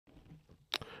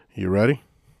You ready?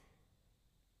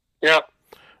 Yep.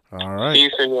 All right. See,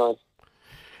 senor.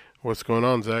 What's going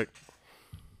on, Zach?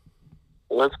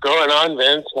 What's going on,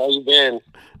 Vince? How you been?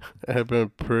 I've been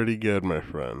pretty good, my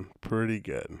friend. Pretty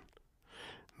good.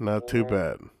 Not too Mm-hmm.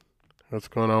 bad. What's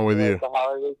going on with Like you? the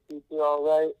holidays treat you all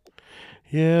right?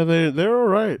 Yeah, they're all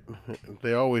right.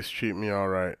 They always treat me all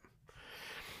right,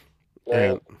 Right,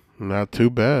 and not too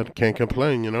bad. Can't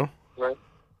complain, you know. right,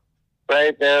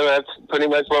 right. Man, that's pretty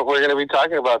much what we're going to be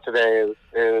talking about today.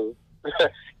 Is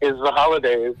is the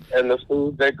holidays and the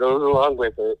food that goes along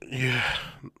with it. Yeah,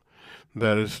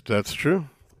 that's true.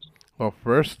 Well,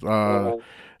 first, Mm-hmm.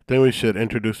 then we should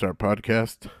introduce our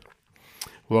podcast.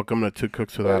 Welcome to Two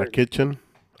Cooks Without a Sure. Kitchen.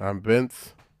 I'm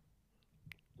Vince.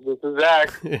 This is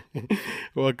Zach.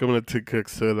 Welcome to Two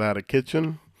Cooks Without a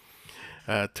Kitchen.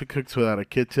 Two Cooks Without a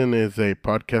Kitchen is a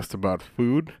podcast about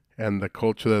food and the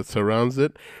culture that surrounds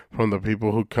it, from the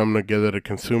people who come together to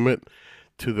consume it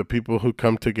to the people who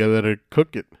come together to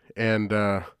cook it, and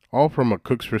all from a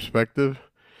cook's perspective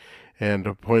and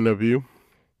a point of view,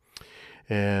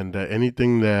 and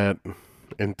anything that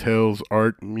entails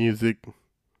art, music,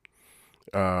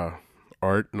 uh,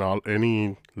 art, and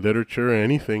any literature,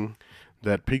 anything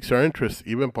that piques our interest,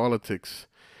 even politics,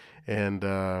 and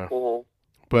Mm-hmm.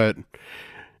 but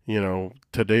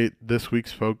today, this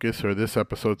week's focus or this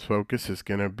episode's focus is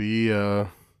going to be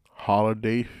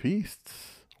holiday feasts.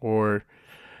 Or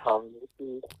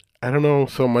Holidays. I don't know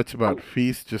so much about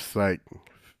feasts, just like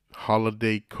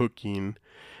holiday cooking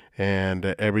and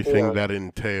everything Yeah. that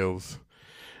entails.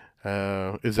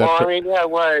 Is Well, that I mean, yeah.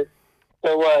 What?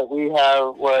 So what? We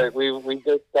have what? We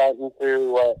just gotten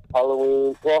through what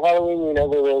Halloween. Well, Halloween we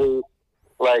never really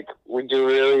like we do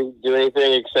really do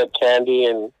anything except candy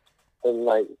and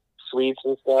like sweets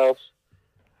and stuff.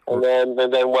 And then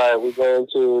what? We go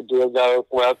into Dia de los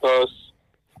Muertos,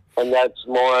 and that's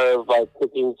more of like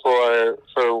cooking for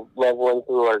loved ones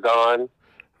who are gone.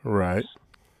 right?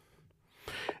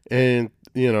 And,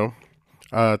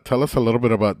 tell us a little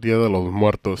bit about Dia de los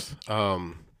Muertos.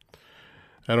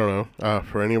 I don't know.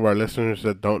 For any of our listeners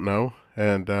that don't know,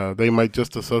 and they might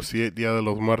just associate Dia de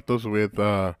los Muertos with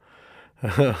the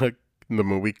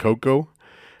movie Coco,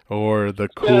 or the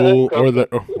cool, or Coco. the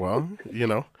well,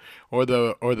 or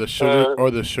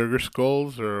the sugar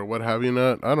skulls, or what have you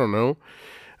not. I don't know.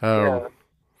 Um, Yeah.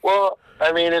 Well,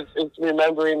 I mean, it's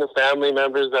remembering the family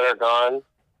members that are gone.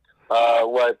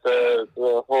 What the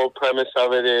whole premise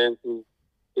of it is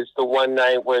it's the one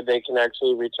night where they can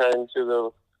actually return to the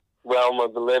realm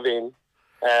of the living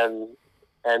and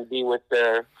be with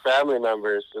their family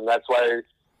members, and that's why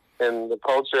in the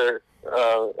culture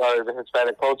or the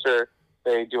Hispanic culture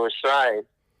they do a shrine.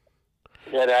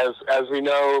 And as we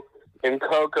know in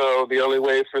Coco, the only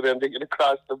way for them to get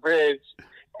across the bridge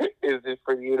is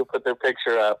for you to put their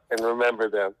picture up and remember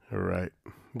them. right.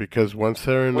 Because once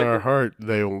they're in Which our is heart,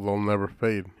 they'll never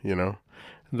fade.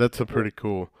 That's a pretty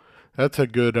cool. That's a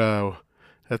good.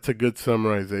 That's a good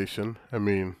summarization. I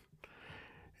mean,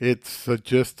 it's the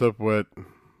gist of what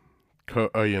Dia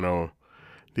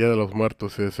de los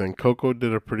Muertos is, and Coco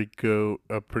did a pretty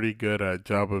good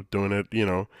job of doing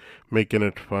it. Making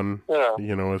it fun.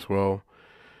 yeah, As well.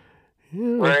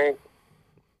 Yeah. right.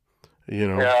 You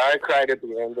know, Yeah, I cried at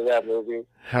the end of that movie.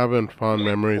 having fond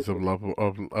memories of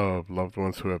loved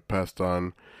ones who have passed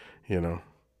on. You know,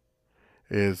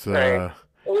 is Right.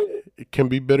 it can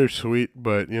be bittersweet,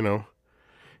 but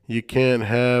you can't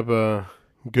have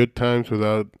good times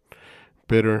without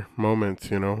bitter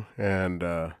moments. And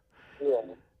Yeah.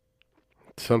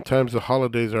 sometimes the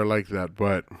holidays are like that,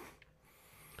 but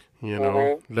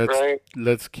let's Right.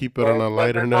 let's keep it on Right. a But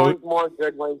lighter there's always note. more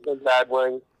good ones than bad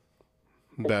ones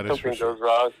if That is for something sure. goes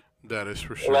wrong. That is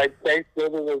for sure. Like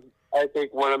Thanksgiving is, I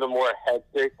think, one of the more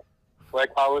hectic like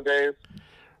holidays.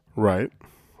 Right.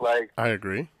 Like I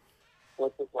agree.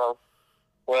 what's it called?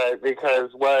 What? Because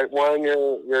what? One,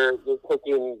 you're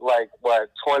cooking like what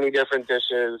 20 different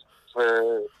dishes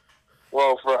for.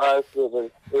 Well, for us,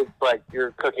 it's like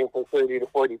you're cooking for 30 to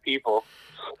 40 people.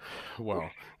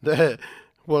 Well, that,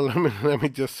 well, let me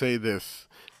just say this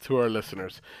to our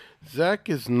listeners. Zach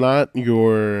is not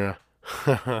your.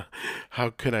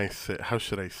 How should I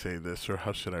say this, or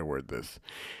how should I word this?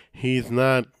 He's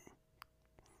not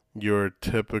your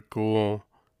typical.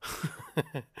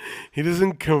 He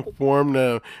doesn't conform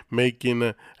to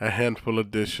making a handful of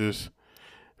dishes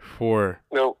for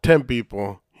No. 10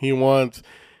 people. He wants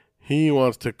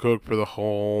to cook for the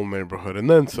whole neighborhood and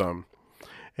then some,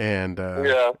 and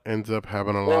Yeah. ends up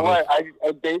having a Well, lot of. what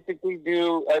I basically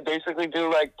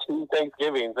do like two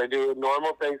Thanksgivings. I do a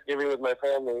normal Thanksgiving with my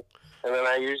family, and then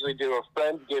I usually do a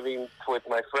Friendsgiving with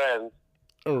my friends.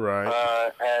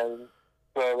 Right. And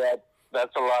so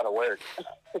that's a lot of work.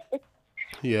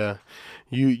 Yeah,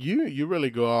 you really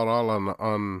go all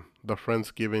on the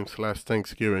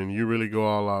Friendsgiving/Thanksgiving. You really go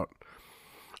all out.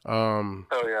 Um,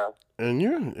 Oh yeah. and you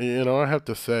know, I have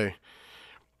to say,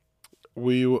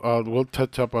 we'll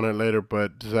touch up on it later.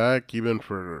 But Zach, even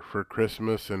for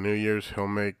Christmas and New Year's, he'll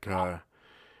make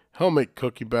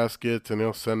cookie baskets and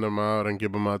he'll send them out and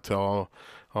give them out to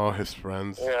all his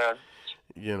friends. Yeah.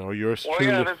 You know, yours Well,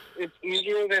 truly. yeah, it's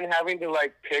easier than having to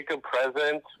like pick a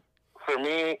present. For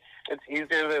me, it's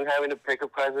easier than having to pick a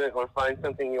present or find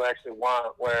something you actually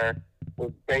want. Where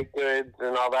with baked goods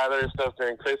and all that other stuff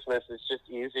during Christmas, it's just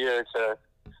easier to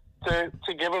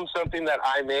give them something that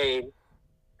I made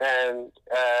and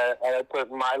I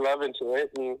put my love into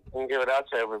it and give it out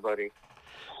to everybody.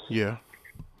 Yeah.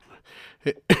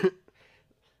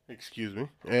 Excuse me.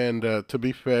 And to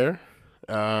be fair,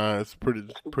 it's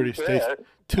pretty tasty. Yeah.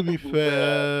 To be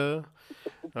fair,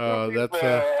 that's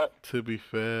fair. to be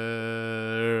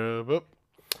fair. Whoop.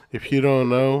 If you don't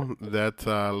know, that's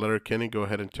Letterkenny. Go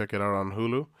ahead and check it out on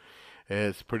Hulu.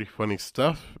 It's pretty funny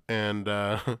stuff, and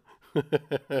um,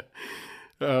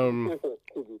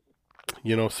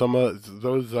 you know, some of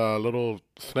those little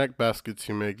snack baskets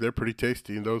you make, they're pretty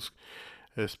tasty. Those,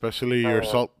 especially your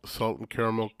salted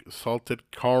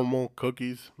caramel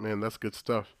cookies. Man, that's good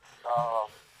stuff. Oh,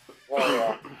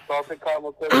 yeah. Salted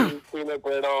caramel cookies, peanut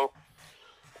brittle,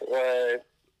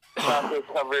 chocolate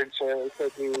covered cherry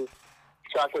cookies,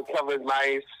 chocolate covered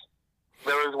mice.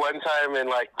 There was one time in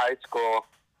like high school,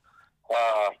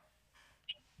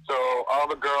 so all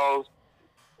the girls,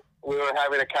 we were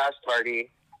having a cast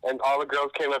party, and all the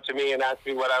girls came up to me and asked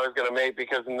me what I was going to make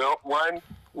because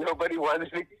nobody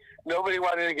wanted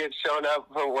to get shown up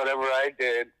for whatever I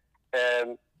did,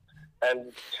 and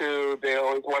two, they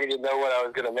always wanted to know what I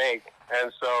was going to make,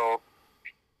 and so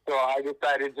I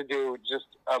decided to do just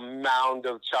a mound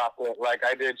of chocolate. Like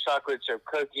I did chocolate chip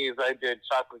cookies, I did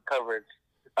chocolate covered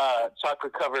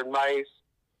mice.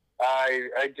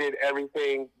 I did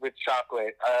everything with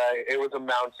chocolate. It was a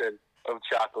mountain of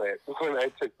chocolate when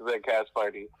I took to the cast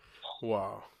party.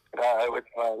 Wow. It was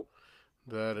fun.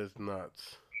 That is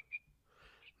nuts.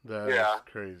 That Yeah. is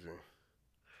crazy.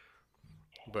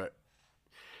 But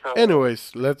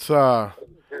anyways, let's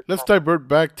divert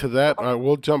back to that.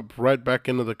 We'll jump right back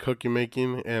into the cookie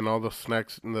making and all the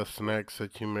snacks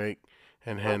that you make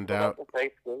and hand out.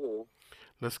 Thanksgiving.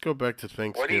 Let's go back to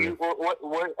Thanksgiving. What,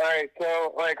 all right,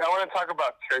 so, like, I want to talk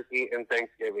about turkey and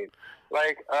Thanksgiving.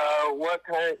 Like, what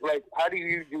kind, like, how do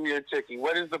you do your turkey?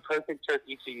 What is the perfect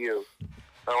turkey to you?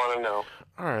 I want to know.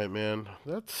 All right, man.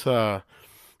 That's a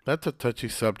touchy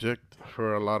subject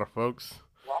for a lot of folks.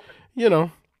 You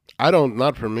know,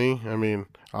 not for me. I mean,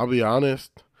 I'll be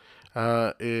honest.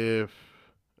 If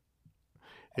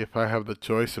I have the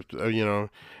choice of, you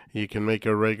know, you can make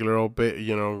a regular old,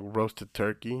 roasted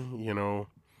turkey, you know,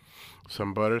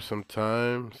 some butter, some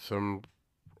thyme, some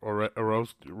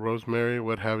rosemary,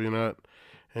 what have you not,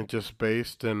 and just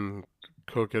baste and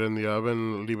cook it in the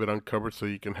oven, leave it uncovered so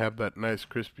you can have that nice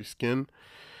crispy skin.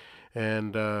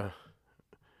 And,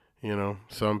 you know,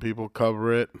 some people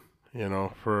cover it, you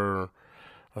know, for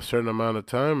a certain amount of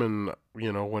time, and,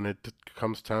 you know, when it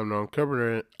comes time to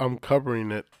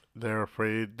uncovering it, they're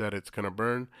afraid that it's going to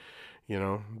burn. You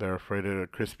know, they're afraid of a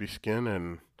crispy skin,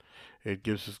 and it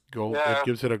gives it Yeah. It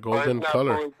gives it a Or it's golden not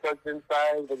color. fully cooked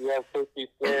inside, but you have crispy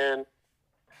skin.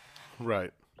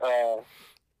 Right.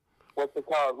 What's it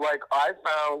called? Like, I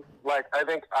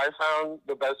think I found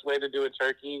the best way to do a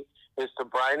turkey is to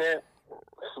brine it,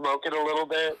 smoke it a little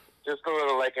bit, just a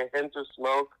little, like a hint of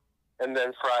smoke, and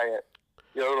then fry it.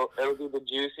 You know, it'll be the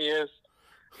juiciest,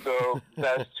 the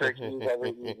best turkey you've ever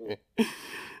eaten.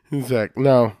 Zach,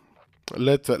 now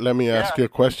let me ask you a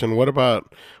question. What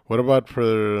about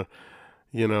for,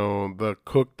 you know, the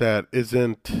cook that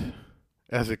isn't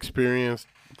as experienced,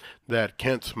 that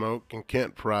can't smoke and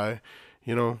can't fry?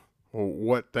 You know,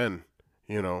 what then?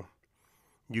 You know,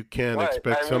 you can't Right.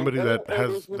 expect somebody that's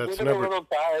give it never. a little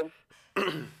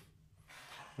time.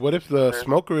 What if the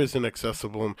smoker isn't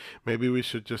accessible? Maybe we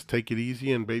should just take it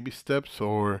easy in baby steps,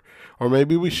 or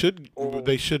maybe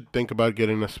they should think about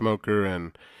getting a smoker,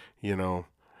 and, you know.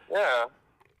 Yeah.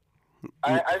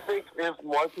 I think if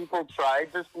more people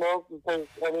tried to smoke, because,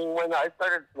 I mean, when I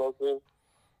started smoking,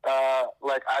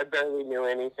 like, I barely knew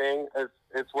anything.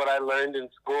 It's what I learned in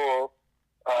school,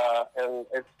 and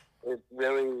it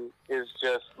really is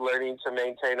just learning to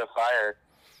maintain a fire.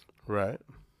 Right.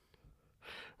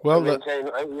 Well,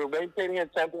 you're maintaining a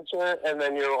temperature, and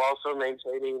then you're also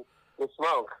maintaining the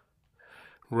smoke.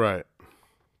 Right.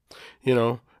 You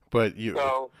know, but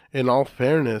in all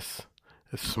fairness,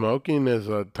 Smoking is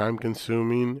a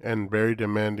time-consuming and very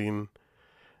demanding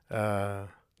uh,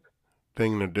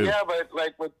 thing to do. Yeah, but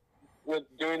like with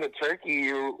doing the turkey,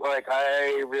 you like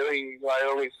I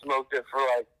only smoked it for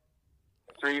like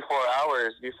 3-4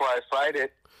 hours before I fried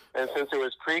it, and since it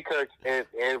was pre-cooked, it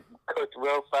cooked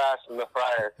real fast in the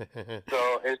fryer.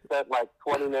 So it spent like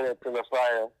 20 minutes in the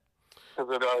fryer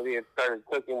because it already had started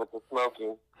cooking with the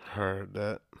smoking. Heard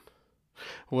that.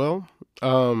 Well,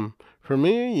 for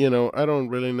me, I don't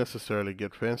really necessarily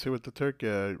get fancy with the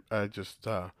turkey. I just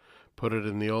put it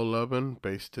in the old oven,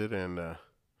 baste it, and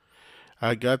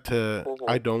I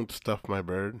Mm-hmm. don't stuff my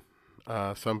bird.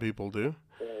 Some people do,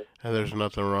 Yeah. and there's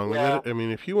nothing wrong with Yeah. it. I mean,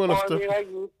 if you want to Well, I stuff, mean, I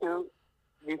used to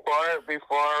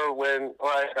before when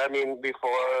like I mean before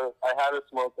I had a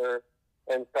smoker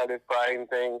and started frying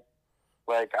things.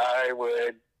 Like I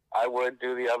would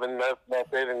do the oven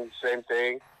method and same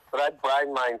thing, but I'd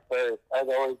brine mine first. I'd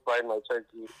always brine my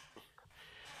turkey.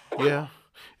 yeah.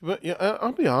 But yeah,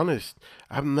 I'll be honest.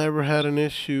 I've never had an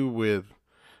issue with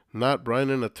not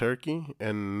brining a turkey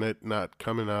and it not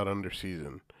coming out under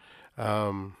season.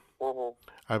 Um, Mm-hmm.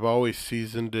 I've always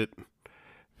seasoned it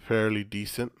fairly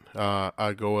decent.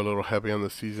 I go a little heavy on the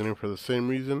seasoning for the same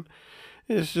reason.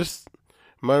 It's just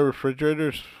my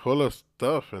refrigerator's full of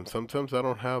stuff, and sometimes I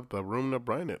don't have the room to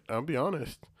brine it. I'll be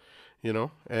honest. And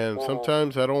Mm-hmm.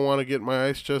 sometimes I don't want to get my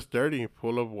ice chest dirty,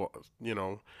 full of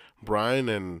brine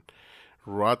and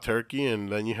raw turkey,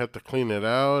 and then you have to clean it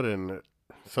out, and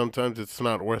sometimes it's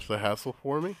not worth the hassle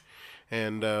for me.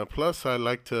 And plus, I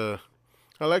like to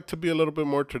be a little bit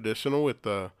more traditional with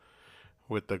the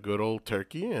good old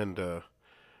turkey, and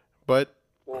but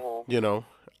Mm-hmm. you know,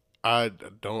 I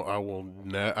don't.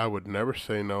 I would never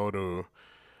say no to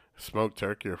smoked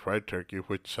turkey or fried turkey,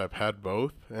 which I've had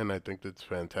both, and I think that's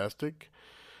fantastic.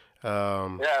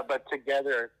 Um, Yeah, but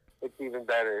together it's even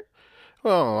better.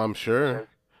 well, I'm sure. Because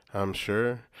I'm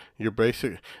sure you're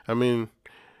basic. I mean,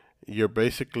 you're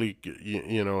basically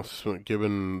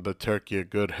giving the turkey a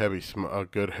good heavy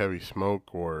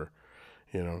smoke, or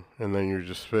and then you're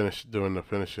just finished doing the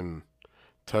finishing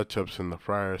touch ups in the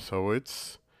fryer. So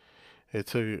it's yeah,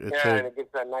 a and it gives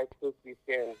that nice crispy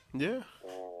skin. yeah,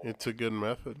 Mm. it's a good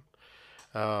method.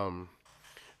 Um,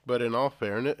 but in all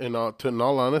fairness, in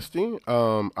all honesty,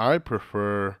 I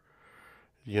prefer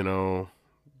you know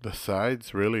the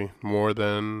sides really more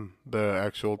than the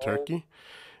actual Right? turkey,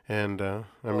 and I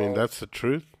mean Right. that's the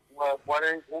truth. What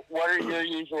are your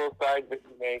usual sides that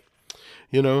you make?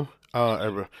 You know,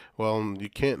 well, you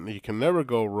can never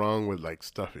go wrong with like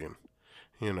stuffing.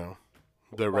 You know,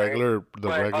 the Right. regular, the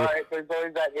But all regular. right, there's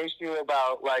always that issue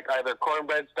about like either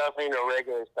cornbread stuffing or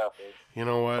regular stuffing. You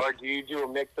know what? Or do you do a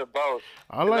mix of both?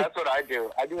 I Because like, that's what I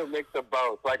do. I do a mix of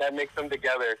both. Like I mix them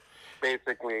together,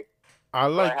 basically. I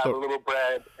So I like have the, a little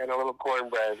bread and a little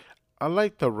cornbread. I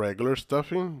like the regular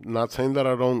stuffing. Not saying that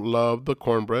I don't love the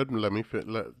cornbread. Let me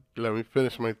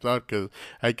finish my thought because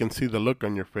I can see the look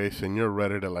on your face and you're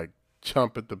ready to like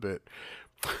chomp at the bit.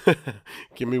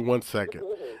 Give me 1 second.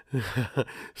 Yeah.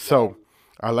 So,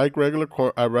 I like regular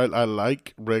corn. I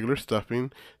like regular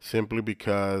stuffing simply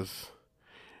because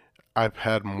I've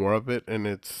had more of it and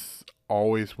it's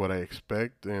always what I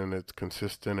expect and it's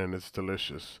consistent and it's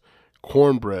delicious.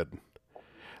 Cornbread.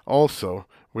 Also,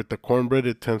 with the cornbread,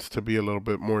 it tends to be a little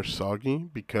bit more soggy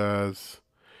because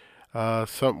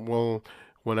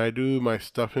when I do my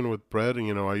stuffing with bread,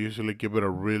 I usually give it a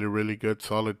really, really good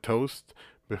solid toast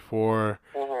before,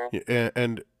 Mhm.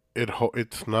 and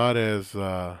it's not as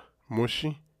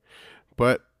mushy.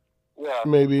 But Yeah.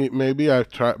 maybe I've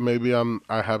tried.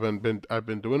 I've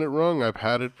been doing it wrong. I've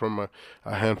had it from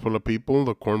a handful of people,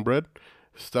 the cornbread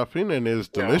stuffing, and it's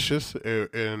Yeah. delicious.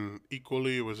 And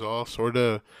equally, it was all sort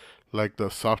of like the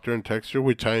softer in texture,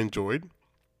 which I enjoyed,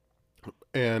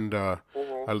 and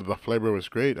Mhm. the flavor was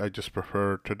great. I just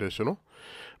prefer traditional.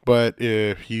 But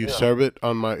Yeah. if you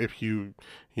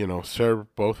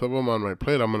serve both of them on my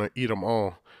plate, I'm gonna eat them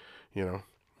all. You know,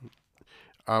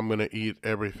 I'm gonna eat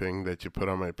everything that you put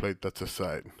on my plate. That's a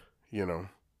side. You know,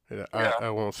 I Yeah. I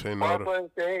won't say Well, no that's to. what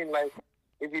I'm saying. Like,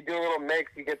 if you do a little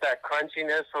mix, you get that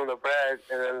crunchiness from the bread,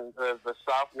 and then the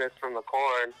softness from the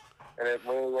corn, and it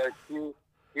really works. Do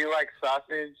you like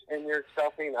sausage in your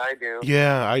stuffing? I do.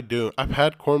 Yeah, I do. I've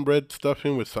had cornbread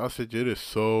stuffing with sausage. It is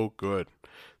so good.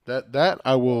 That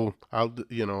I will. I'll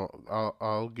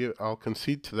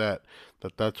concede to that.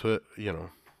 That's what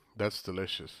That's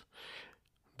delicious.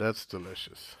 That's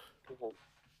delicious. Mhm.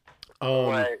 Um,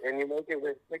 Right, and you make it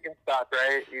with chicken stock,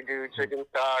 right? You do chicken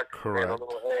stock and a correct.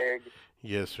 little egg,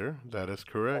 Yes, sir. That is and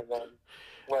correct. then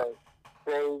what?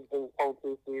 Braised and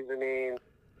poultry seasoning,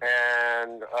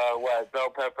 and what?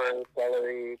 Bell pepper,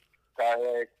 celery,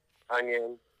 garlic,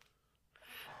 onion.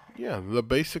 Yeah, the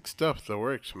basic stuff that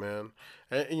works, man.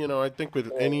 And, I think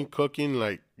with any And, cooking,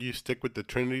 like you stick with the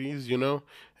trinities,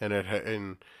 and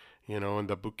and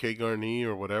the bouquet garni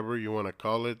or whatever you want to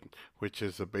call it, which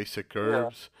is the basic yeah.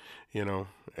 herbs,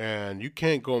 and you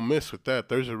can't go miss with that.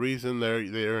 There's a reason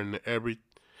they're in every.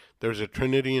 There's a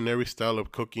trinity in every style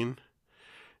of cooking,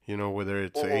 whether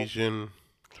it's Hmm. Asian,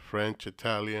 French,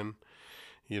 Italian,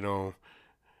 you know,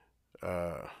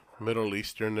 uh, Middle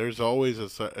Eastern. There's always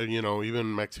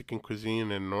even Mexican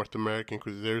cuisine and North American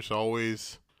cuisine. There's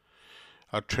always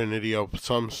a trinity of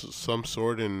some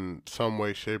sort in some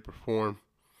way, shape, or form.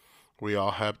 We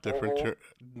all have different. Hmm.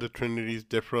 The trinities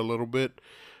differ a little bit,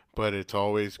 but it's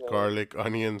always Yeah. garlic,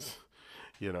 onions.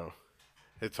 You know,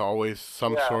 it's always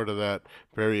some Yeah. sort of that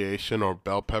variation or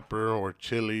bell pepper or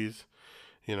chilies.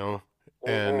 You know,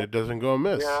 and Hmm. it doesn't go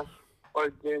amiss. Yeah. Or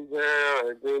ginger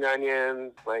or green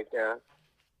onions. Like, yeah.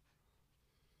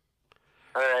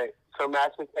 All right. So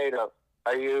mashed potato.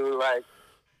 Are you like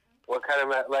what kind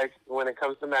of like when it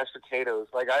comes to mashed potatoes?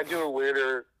 Like I do a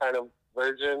weirder kind of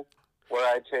version where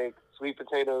I take sweet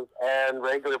potatoes and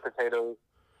regular potatoes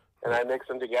and I mix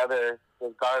them together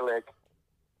with garlic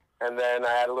and then I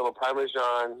add a little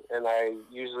parmesan and I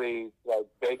usually like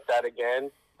bake that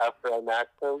again after I mash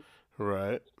them.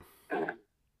 Right.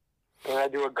 And I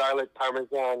do a garlic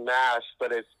parmesan mash,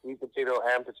 but it's sweet potato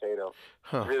and potato.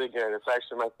 Huh. Really good. It's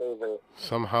actually my favorite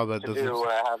Somehow that to doesn't. do when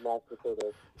I have mashed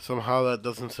potatoes. Somehow that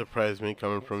doesn't surprise me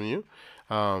coming from you.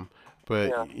 Um, but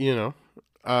Yeah.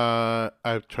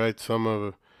 I've tried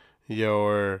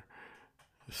your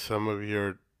some of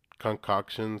your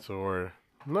concoctions or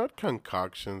not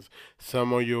concoctions,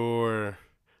 some of your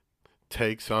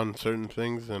takes on certain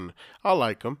things, and I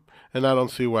like them. And I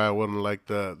don't see why I wouldn't like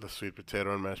the sweet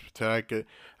potato and mashed potato.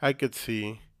 I could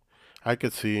see I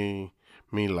could see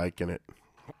me liking it,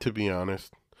 to be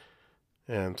honest.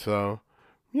 And so,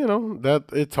 that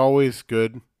it's always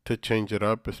good to change it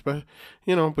up, especially,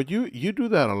 but you do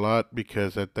that a lot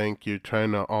because I think you're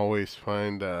trying to always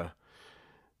find a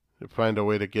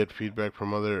way to get feedback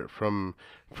from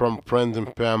friends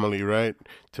and family, right?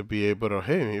 To be able to,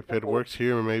 hey, if it Mhm. works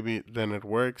here, maybe then it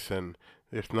works, and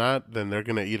if not, then they're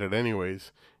gonna eat it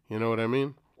anyways. You know what I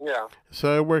mean? Yeah.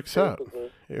 So it works out.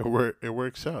 Basically. It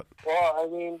works out. Well, I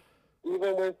mean,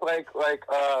 even with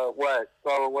what?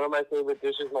 So one of my favorite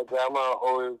dishes my grandma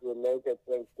always would make at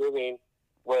Thanksgiving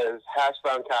was hash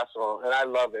brown casserole, and I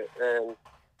love it. And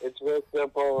it's real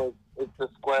simple. It's the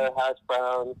square hash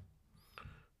brown,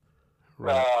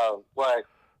 Right. what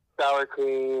sour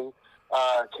cream,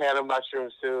 can of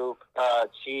mushroom soup,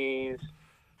 cheese,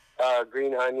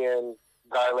 green onion,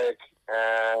 garlic,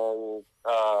 and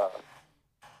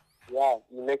yeah,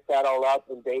 you mix that all up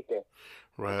and bake it.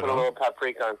 And Right put a on. little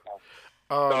paprika on top.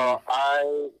 Um.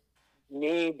 So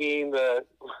me being the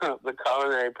the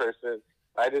culinary person,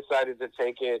 I decided to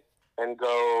take it and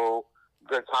go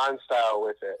gratin style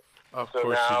with it. Of So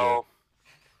course you did. now,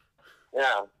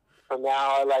 yeah. So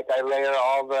now I layer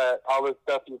all the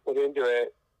stuff you put into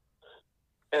it,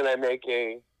 and I make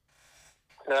a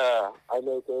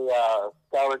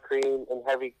sour cream and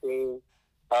heavy cream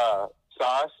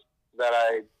sauce that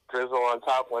I drizzle on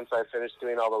top once I finish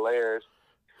doing all the layers.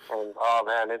 And oh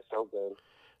man, it's so good.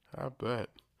 I bet.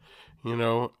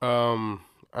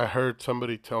 I heard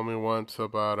somebody tell me once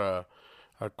about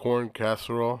a corn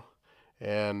casserole,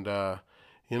 and I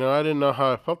didn't know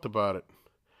how I felt about it.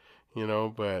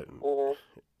 But Hmm.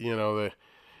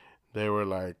 they were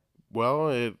like, well,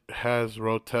 it has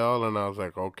Rotel, and I was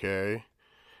like, okay.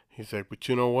 He's like, but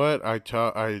you know what? I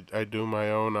do my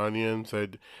own onions.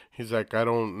 He's like, I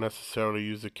don't necessarily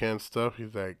use the canned stuff.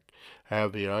 He's like, I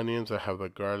have the onions, I have the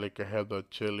garlic, I have the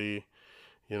chili.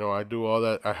 I do all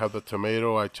that. I have the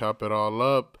tomato. I chop it all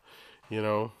up. You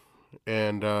know,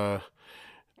 and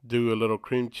do a little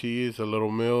cream cheese, a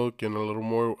little milk, and a little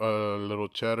more, little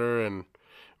cheddar, and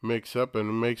mix up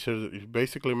and makes it. He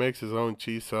basically makes his own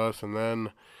cheese sauce, and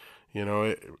then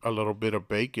a little bit of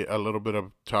bacon, a little bit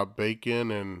of chopped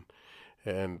bacon, and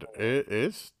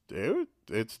it's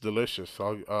delicious.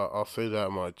 I'll say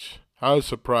that much. I was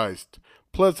surprised,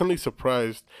 pleasantly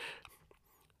surprised.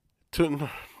 To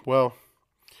well,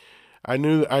 I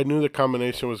knew the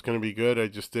combination was going to be good. I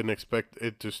just didn't expect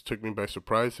it. Just took me by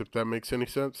surprise. If that makes any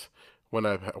sense. When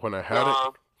I had it,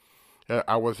 No,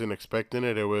 I wasn't expecting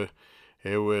it. It was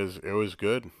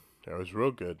good. It was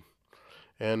real good.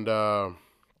 And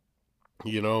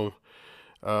you know,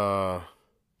 uh,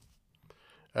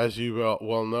 as you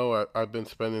well know, I've been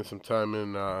spending some time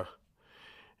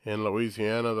in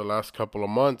Louisiana the last couple of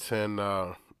months, and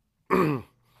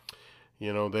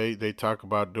they talk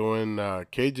about doing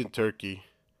Cajun turkey.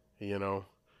 You know,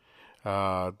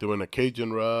 doing a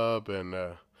Cajun rub and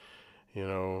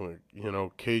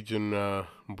Cajun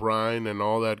brine and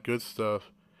all that good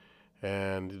stuff.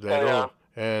 And they Oh yeah. don't,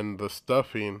 and the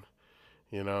stuffing,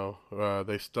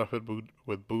 they stuff it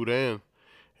with boudin.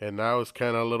 And I was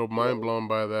kind of a little mind blown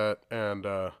by that. And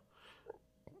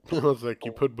it was like,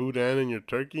 you put boudin in your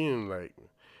turkey, and like,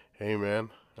 hey man,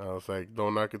 I was like,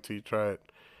 don't knock it till you try it.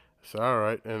 It's all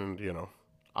right, and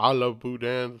I love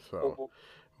boudin, so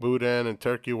boudin and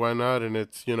turkey, why not? And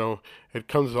it's it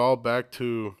comes all back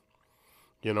to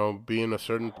being a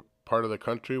certain part of the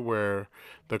country where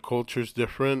the culture's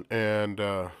different, and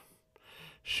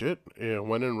shit,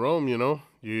 when in Rome,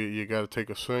 you got to take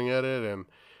a swing at it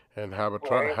and have a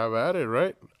try, Right. have at it,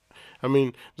 right? I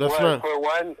mean, that's Well, not,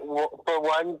 for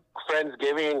one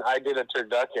Friendsgiving, I did a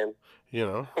turducken, you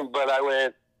know, but I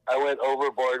went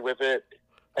overboard with it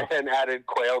and added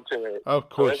quail to it. of So it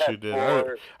course you had did.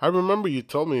 four. I remember you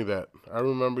told me that. I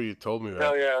remember you told me Oh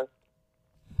that. yeah,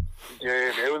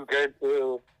 dude, it was good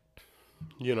too.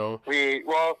 You know, We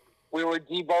were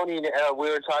deboning. We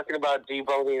were talking about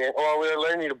deboning it. Well, we were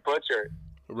learning to butcher.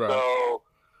 right. So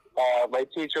my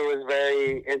teacher was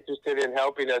very interested in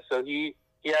helping us. So he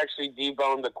actually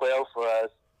deboned the quail for us,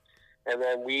 and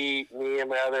then me and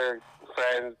my other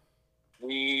friends,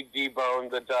 we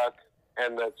deboned the duck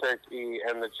and the turkey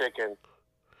and the chicken.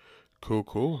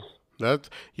 Cool. That's,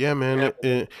 yeah, man.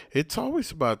 Yeah. It's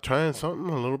always about trying something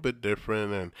a little bit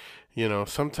different, and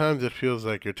sometimes it feels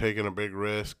like you're taking a big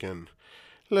risk. And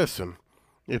listen,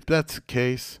 if that's the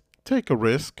case, take a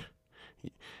risk.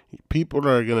 People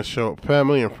are gonna show up,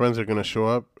 family and friends are gonna show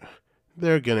up.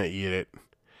 They're gonna eat it.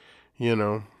 You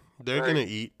know, they're gonna Right.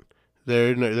 eat.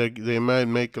 They might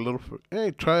make a little.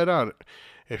 Hey, try it out.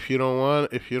 If you don't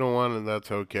want it,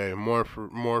 that's okay. More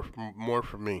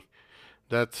for me.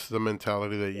 That's the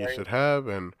mentality that you Right. should have.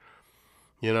 And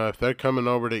if they're coming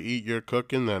over to eat your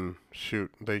cooking, then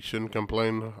shoot, they shouldn't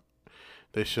complain.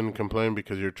 They shouldn't complain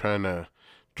because you're trying to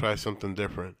try something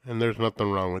different, and there's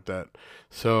nothing wrong with that.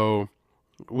 So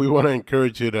we want to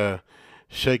encourage you to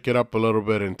shake it up a little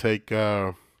bit and take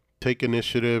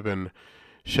initiative and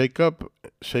shake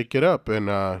it up,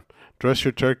 and dress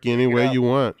your turkey any way Yeah. you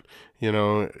want.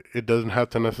 It doesn't have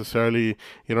to necessarily.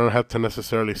 You don't have to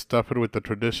necessarily stuff it with the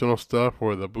traditional stuff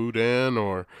or the boudin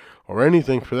or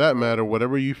anything for that matter.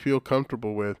 Whatever you feel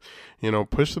comfortable with,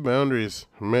 push the boundaries.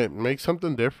 Make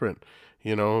something different.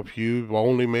 If you've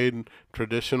only made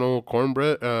traditional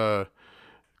cornbread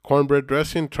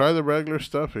dressing, try the regular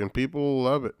stuff, and people will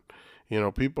love it.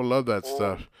 People love that Mm.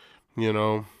 stuff. You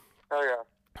know, Oh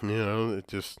yeah. it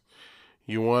just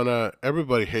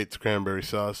everybody hates cranberry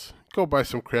sauce. Go buy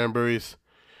some cranberries.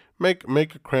 Make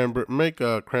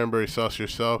a cranberry sauce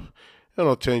yourself.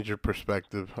 It'll change your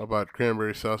perspective about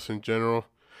cranberry sauce in general.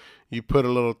 You put a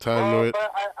little time to Well, it.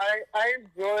 but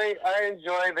I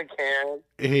enjoy the can.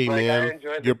 Hey Like I man,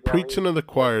 enjoy the you're preaching jelly. to the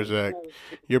choir, Zach.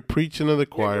 You're preaching to the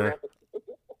choir.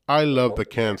 I love the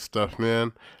canned stuff,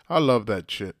 man. I love that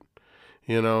shit.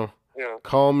 You know, Yeah.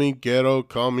 call me ghetto,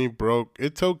 call me broke.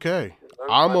 It's okay.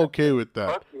 I'm okay with that.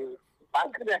 Fuck you. I'm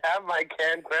gonna have my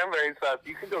canned cranberry sauce.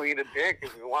 You can go eat a dick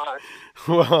if you want.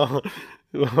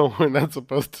 Well, we're not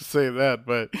supposed to say that,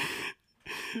 but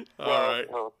all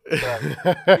right. No,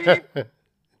 yeah.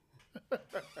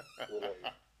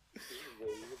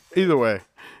 Either way,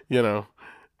 Yeah.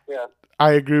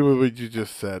 I agree with what you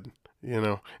just said.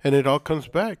 And it all comes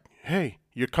back. Hey,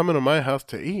 you're coming to my house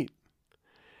to eat.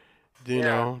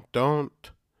 Yeah. Don't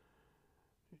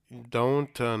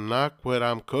knock what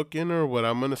I'm cooking or what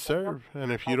I'm gonna serve.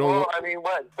 And if you don't, Well, I mean,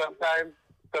 what?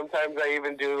 Sometimes I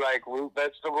even do like root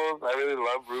vegetables. I really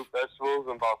love root vegetables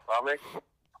and balsamic.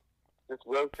 Just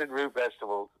roasted root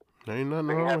vegetables. there ain't nothing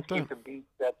But you wrong have with to keep that. the beef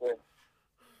separate,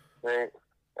 right?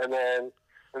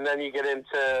 And then you get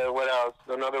into what else?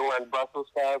 Another one, Brussels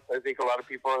sprouts. I think a lot of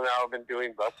people now have been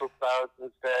doing Brussels sprouts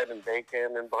instead, and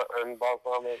bacon and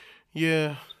balsamic.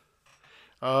 Yeah,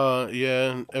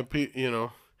 yeah,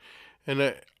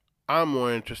 and I'm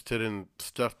more interested in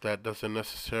stuff that doesn't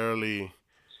necessarily,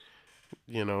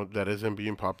 that isn't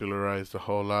being popularized a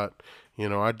whole lot.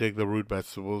 I dig the root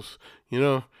vegetables.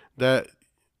 That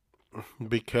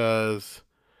because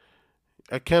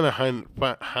I kind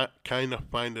of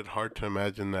find it hard to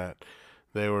imagine that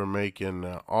they were making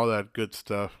all that good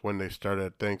stuff when they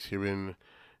started Thanksgiving,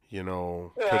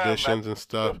 traditions and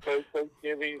stuff.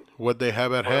 Thanksgiving. What they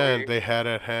have at Or hand, we- they had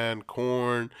at hand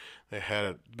corn.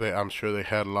 I'm sure they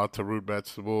had lots of root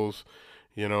vegetables.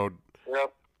 You know,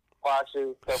 Yep.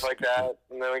 Squashes, stuff like that.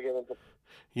 And then we get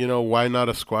into why not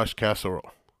a squash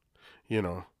casserole?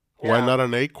 Why Yeah. not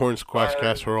an acorn squash Or-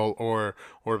 casserole or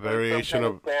variation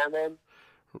some of kind salmon.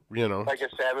 you know, Like a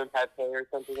salmon pate or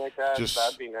something like that. That'd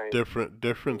just be nice.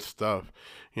 different stuff,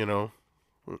 you know.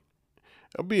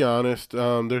 I'll be honest.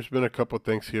 There's been a couple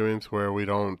Thanksgivings where we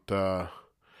don't,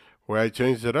 where I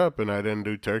changed it up and I didn't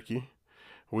do turkey.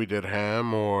 We did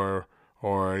ham or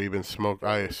even smoked.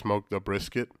 I smoked a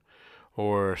brisket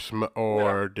Yeah.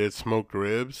 or did smoked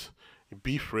ribs,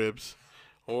 beef ribs,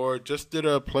 or just did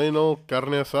a plain old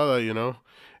carne asada.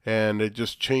 And it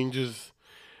just changes.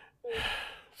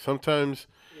 Sometimes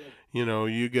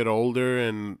you get older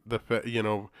and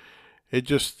it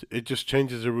just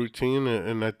changes the routine,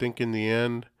 and I think in the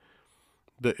end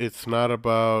that it's not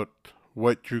about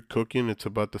what you're cooking. It's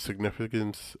about the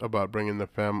significance about bringing the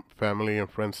family and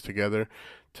friends together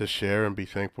to share and be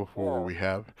thankful for what Yeah. we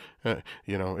have.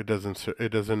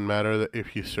 It doesn't matter that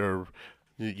if you serve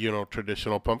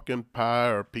traditional pumpkin pie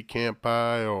or pecan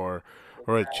pie or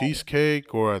a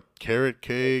cheesecake or a carrot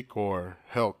cake or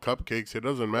hell cupcakes. It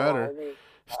doesn't No, I matter. mean,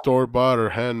 Store bought or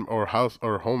hand or house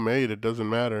or homemade, it doesn't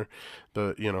matter.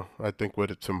 I think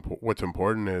what's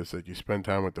important is that you spend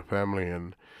time with the family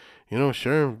and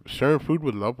sharing food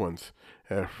with loved ones,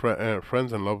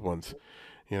 friends and loved ones.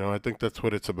 I think that's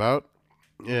what it's about,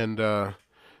 and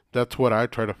that's what I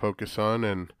try to focus on.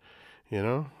 And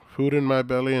food in my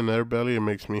belly and their belly, it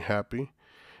makes me happy.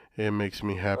 It makes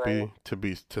me right? happy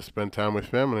to spend time with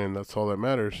family, and that's all that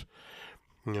matters.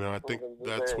 I think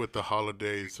that's 100%. what the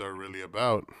holidays are really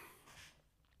about.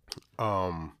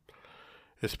 Um,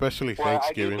 Especially Well, I do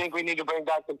Thanksgiving, think we need to bring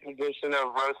back the tradition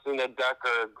of roasting a duck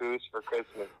or a goose for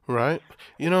Christmas. right?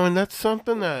 And that's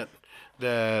something that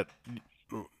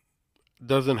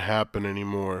doesn't happen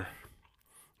anymore.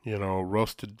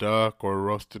 Roasted duck or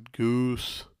roasted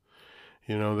goose.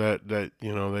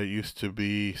 That used to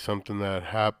be something that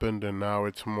happened, and now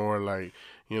it's more like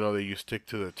that you stick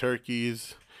to the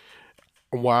turkeys.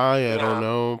 Why, I don't Yeah.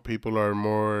 know. People are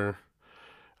more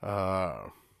uh,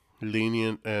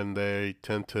 lenient, and they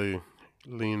tend to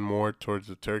lean more towards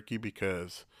the turkey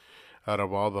because out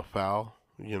of all the fowl,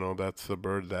 that's the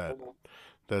bird Mhm.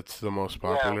 that's the most Yeah.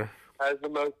 popular. Has the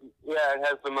most. Yeah, it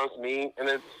has the most meat, and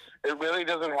it really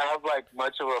doesn't have like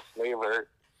much of a flavor.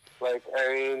 Like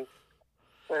I mean,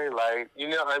 very light.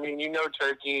 I mean,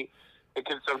 turkey. It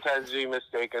can sometimes be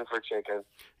mistaken for chicken.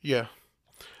 Yeah.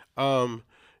 Um,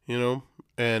 you know,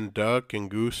 and duck and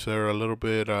goose are a little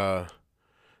bit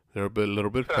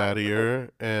fattier,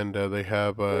 and they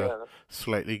have a Yeah.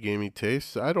 slightly gamey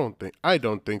taste. I don't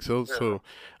think so. Yeah. So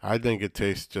I think it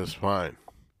tastes just fine.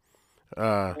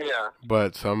 Uh, Yeah.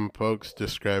 but some folks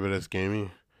describe it as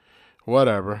gamey.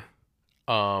 Whatever.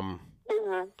 Um,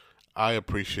 Hmm. I They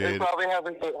appreciate it. probably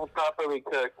haven't properly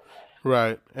cooked.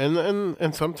 Right.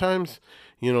 And sometimes,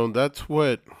 you know, that's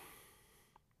what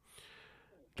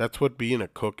being a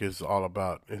cook is all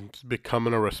about. It's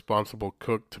becoming a responsible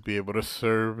cook to be able to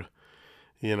serve,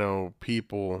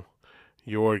 people,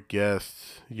 your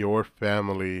guests, your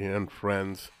family and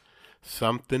friends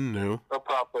something new. A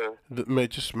proper.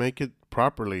 Just make it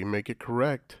properly, make it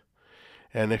correct.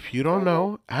 And if you don't Hmm.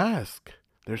 know, ask.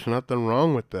 There's nothing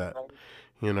wrong with that.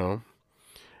 You know,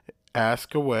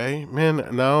 ask away. Man,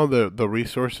 now the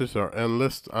resources are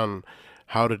endless on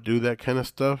how to do that kind of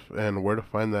stuff and where to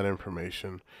find that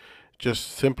information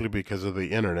just simply because of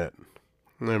the internet.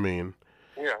 I mean,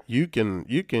 Yeah. you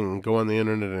can go on the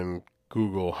internet and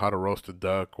Google how to roast a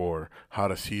duck or how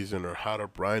to season or how to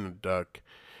brine a duck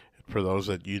for those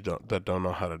that don't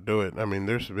know how to do it. I mean,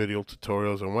 there's video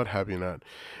tutorials and what have you not.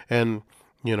 And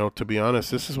to be honest,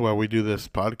 this is why we do this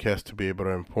podcast, to be able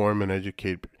to inform and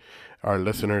educate our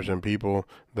listeners and people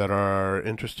that are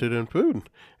interested in food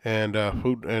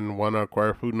and want to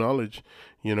acquire food knowledge,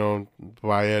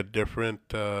 via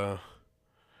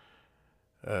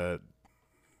uh,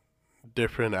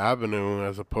 different avenue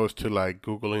as opposed to like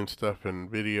googling stuff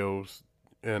and videos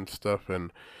and stuff.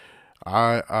 And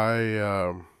I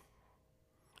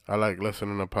like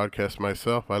listening to podcasts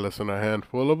myself. I listen to a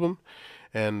handful of them,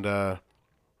 and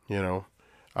you know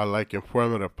I like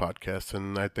informative podcasts,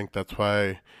 and I think that's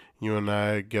why you and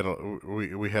I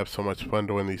we have so much fun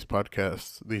doing these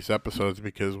podcasts, these episodes,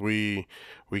 because we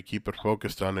keep it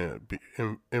focused on it,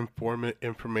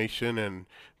 information and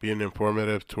being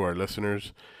informative to our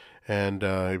listeners. And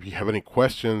if you have any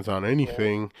questions on Yeah.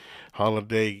 anything,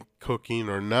 holiday cooking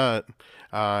or not,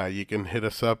 you can hit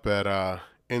us up at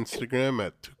Instagram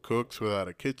at Two Cooks Without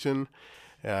a Kitchen,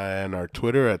 and our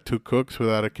Twitter at Two Cooks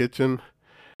Without a Kitchen.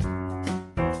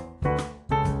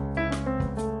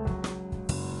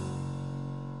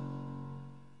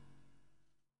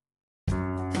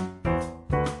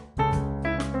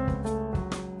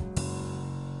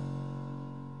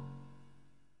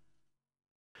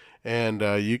 And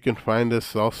you can find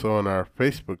us also on our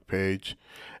Facebook page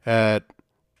at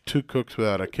Two Cooks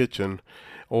Without a Kitchen,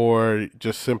 or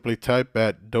just simply type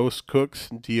at Dos Cooks,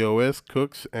 DOS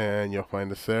Cooks, and you'll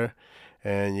find us there.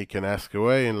 And you can ask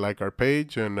away and like our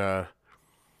page, and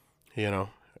you know,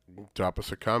 drop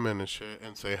us a comment and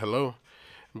and say hello.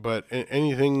 But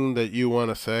anything that you want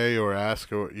to say or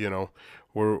ask, or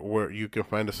where you can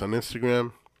find us on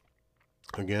Instagram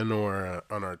again, or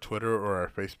on our Twitter or our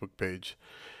Facebook page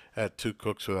at Two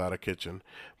Cooks Without a Kitchen.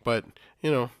 But you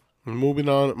know, moving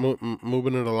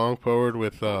it along forward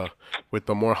with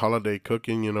the more holiday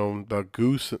cooking.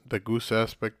 The goose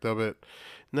aspect of it.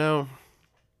 Now,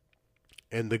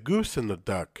 and the goose and the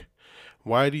duck.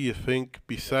 Why do you think?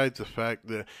 Besides the fact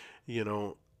that you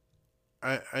know,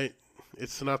 I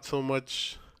it's not so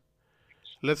much.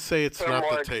 Let's say it's They're not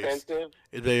the more taste. expensive.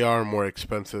 They are more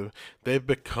expensive. They've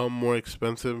become more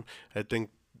expensive. I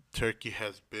think turkey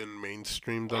has been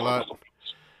mainstreamed a lot.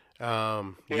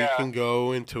 You Yeah. can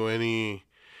go into any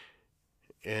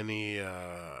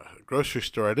grocery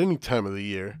store at any time of the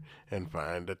year and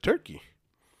find a turkey.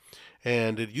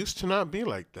 And it used to not be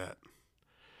like that.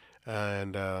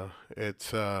 And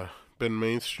it's been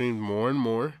mainstreamed more and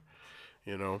more,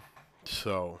 you know.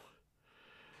 So,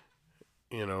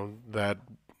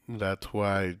 that's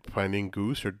why finding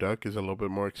goose or duck is a little bit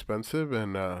more expensive,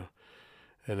 and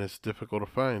it's difficult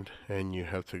to find. And you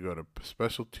have to go to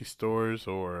specialty stores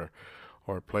or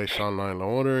place online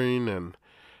ordering, and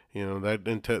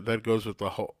that goes with a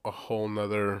whole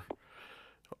nother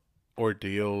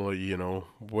ordeal. Do you know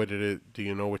what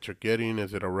you're getting?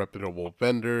 Is it a reputable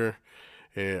vendor?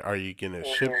 Are you gonna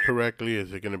ship Mhm. correctly?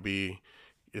 Is it gonna be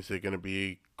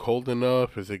cold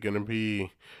enough? Is it gonna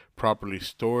be properly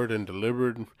stored and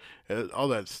delivered? All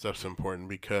that stuff's important,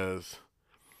 because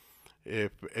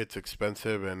if it's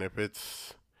expensive, and if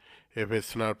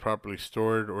it's not properly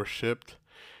stored or shipped,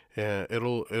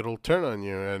 it'll turn on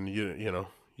you, and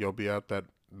you'll be out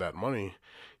that money.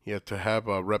 You have to have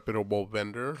a reputable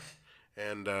vendor,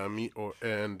 and meet or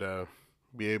and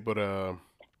be able to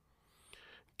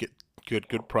get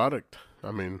good product.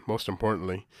 I mean, most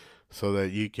importantly, so that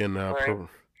you can Right.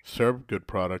 serve good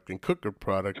product and cook good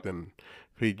product and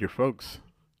feed your folks.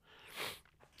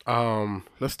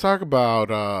 Let's talk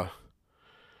about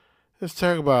let's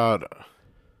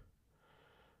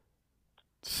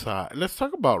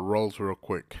talk about rolls real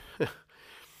quick.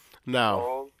 Now,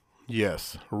 Well,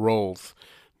 yes, rolls.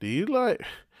 Do you like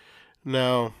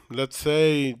now? Let's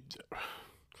say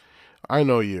I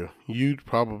know you. You'd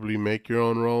probably make your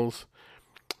own rolls,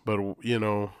 but if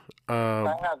I um,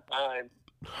 have time,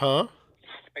 huh?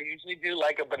 I usually do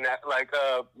like like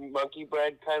a monkey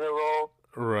bread kind of roll,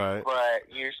 Right. but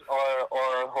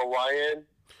or Hawaiian,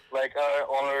 like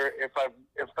or if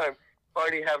I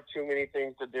already have too many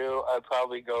things to do, I'd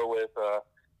probably go with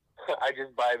I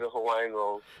just buy the Hawaiian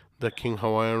rolls. The King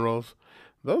Hawaiian rolls.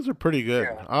 Those are pretty good.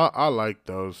 Yeah. I like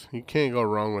those. You can't go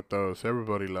wrong with those.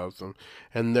 Everybody loves them,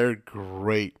 and they're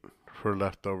great for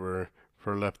leftover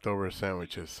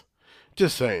sandwiches.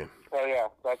 Just saying. Oh yeah,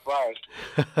 that's right.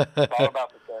 It's all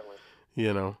about the sandwich.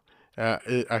 you know,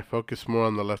 I focus more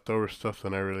on the leftover stuff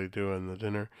than I really do on the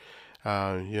dinner.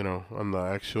 On the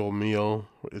actual meal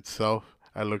itself,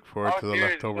 I look forward Oh, to the dude.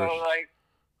 So leftovers. like,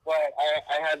 what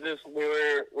I had this. We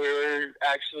were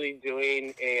actually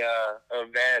doing a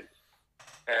event,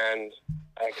 and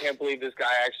I can't believe this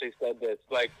guy actually said this.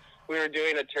 Like, we were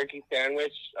doing a turkey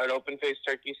sandwich, an open faced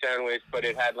turkey sandwich, but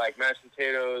it had like mashed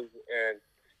potatoes and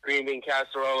green bean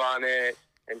casserole on it,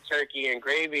 and turkey and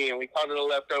gravy, and we called it a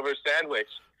leftover sandwich.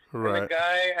 And the Right.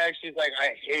 guy actually is like,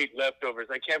 I hate leftovers.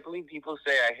 I can't believe people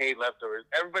say I hate leftovers.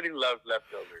 Everybody loves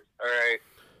leftovers. All right.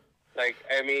 Like,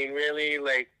 I mean, really,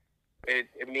 like,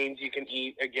 it means you can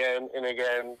eat again and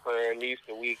again for at least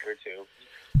a week or two.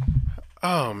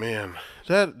 Oh man,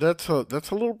 that's a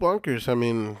little bonkers. I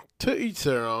mean, to each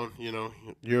their own.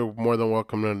 You're more than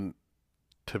welcome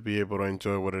to be able to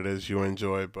enjoy what it is you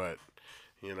enjoy. But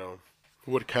you know,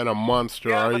 what kind of monster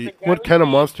Yeah, are but you? What kind of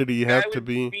monster do you guy have to was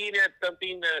be? being at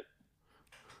something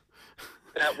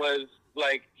that was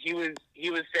like he was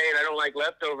saying I don't like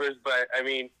leftovers, but I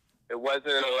mean it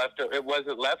wasn't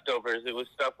leftovers. It was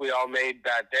stuff we all made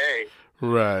that day.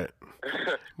 Right.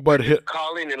 We're But he, just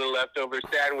calling it a leftover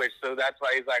sandwich, so that's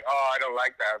why he's like, "Oh, I don't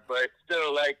like that." But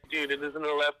still, like, dude, it isn't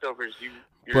a leftovers.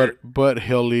 but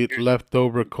he'll eat You're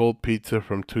leftover cold pizza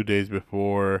from 2 days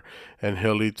before, and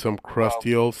he'll eat some well,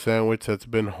 crusty old sandwich that's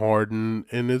been hardened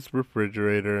in his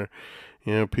refrigerator.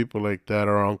 People like that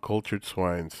are uncultured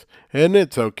swines, and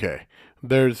it's okay.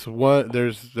 There's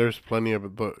plenty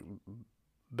of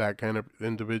that kind of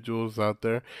individuals out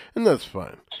there, and that's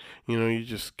fine. You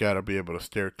just gotta be able to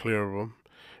steer clear of them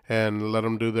and let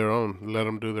them do their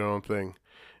own thing.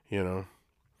 You know.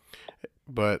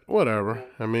 But whatever.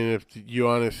 I mean, if you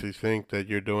honestly think that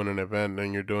you're doing an event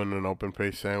and you're doing an open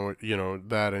face sandwich,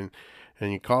 that,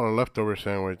 and you call it a leftover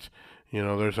sandwich,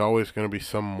 there's always going to be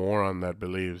some moron that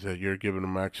believes that you're giving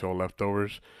them actual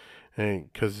leftovers,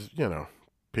 and because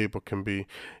people can be,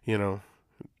 you know,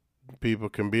 people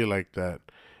can be like that,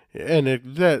 and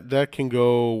that can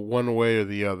go one way or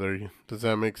the other. Does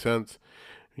that make sense?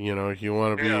 If you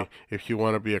want to Yeah. if you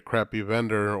want to be a crappy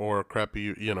vendor or a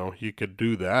crappy, you could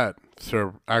do that,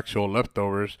 serve actual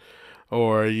leftovers,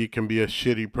 or you can be a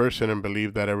shitty person and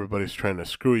believe that everybody's trying to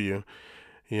screw you,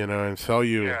 and sell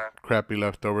you Yeah. crappy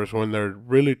leftovers when they're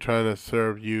really trying to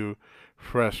serve you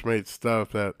fresh made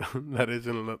stuff that that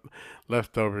isn't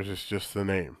leftovers. It's just the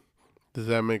name. Does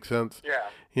that make sense? Yeah.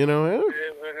 You know, eh,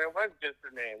 It was just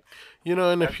a name.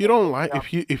 and That's if you don't like,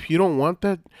 yeah. if you don't want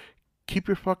that, keep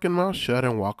your fucking mouth shut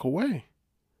and walk away.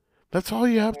 That's all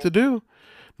you have to do.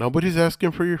 Nobody's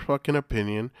asking for your fucking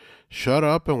opinion. Shut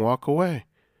up and walk away.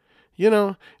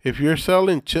 If you're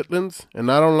selling chitlins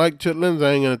and I don't like chitlins,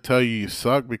 I ain't gonna tell you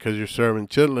suck because you're serving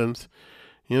chitlins.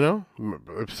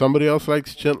 If somebody else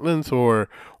likes chitlins or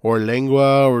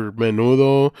lengua or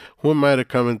menudo, who am I to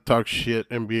come and talk shit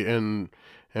and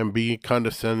be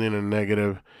condescending and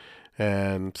negative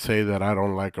and say that I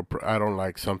don't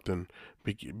like something?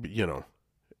 You know,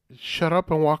 Shut up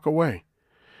and walk away.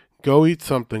 Go eat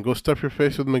something. Go stuff your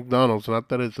face with McDonald's. Not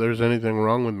that there's anything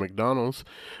wrong with McDonald's,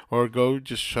 or go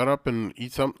just shut up and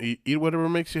eat eat whatever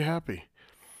makes you happy.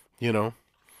 You know.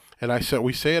 And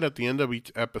we say it at the end of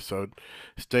each episode.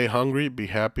 Stay hungry, be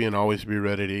happy, and always be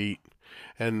ready to eat.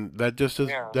 And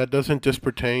Yeah. that doesn't just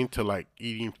pertain to like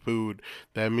eating food.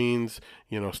 That means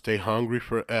stay hungry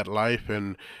for at life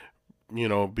and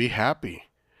be happy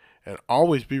and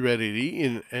always be ready to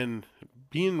eat. And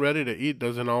being ready to eat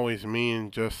doesn't always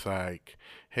mean just like,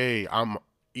 hey, I'm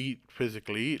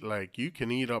physically eat. Like you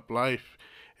can eat up life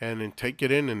and then take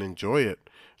it in and enjoy it.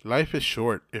 Life is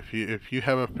short. If you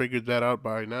haven't figured that out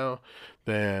by now,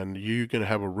 then you're gonna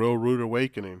have a real rude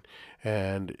awakening.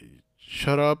 And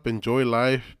shut up, enjoy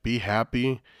life, be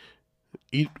happy,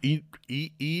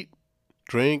 eat,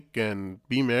 drink, and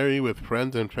be merry with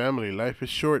friends and family. Life is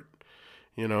short,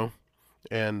 you know.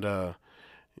 And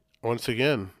once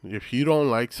again, if you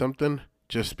don't like something,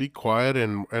 just be quiet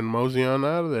and mosey on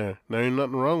out of there. There ain't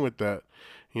nothing wrong with that,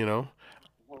 you know.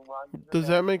 Move on to the Does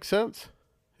that next. make sense?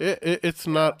 It's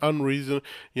Yeah. not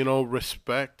unreasonable,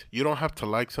 respect. You don't have to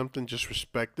like something, just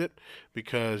respect it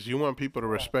because you want people to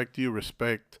Yeah. respect you.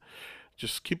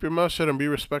 Just keep your mouth shut and be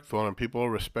respectful, and people will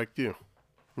respect you.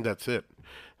 That's it.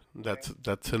 Okay.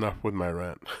 That's enough with my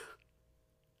rant.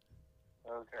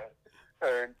 Okay.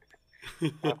 Third.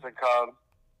 What's it called?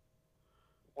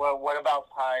 Well, what about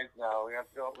pies now? We have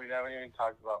to go. We haven't even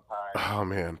talked about pies. Oh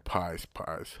man, pies.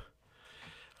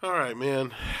 All right,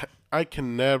 man. I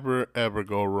can never ever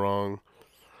go wrong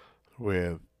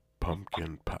with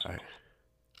pumpkin pie.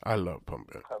 I love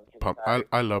pumpkin. Pumpkin pie.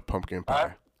 I love pumpkin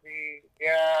pie. See,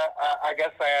 yeah, I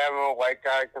guess I am a white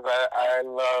guy because I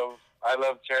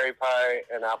love cherry pie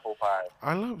and apple pie.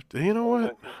 I love. You know Those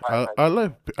are what? the two pies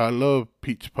I love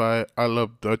peach pie. I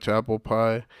love Dutch apple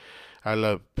pie. I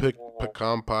love Mhm.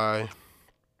 pecan pie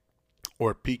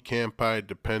or pecan pie,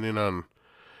 depending on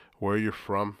where you're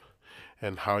from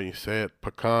and how you say it.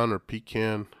 Pecan or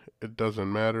pecan, it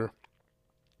doesn't matter.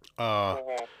 Uh,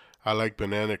 Mhm. I like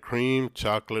banana cream,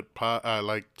 chocolate pie. I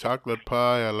like chocolate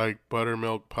pie. I like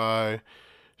buttermilk pie.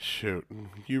 Shoot,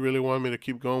 you really want me to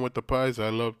keep going with the pies? I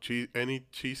love any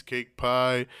cheesecake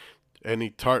pie,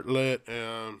 any tartlet.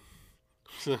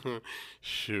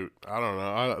 Shoot, I don't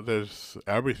know. There's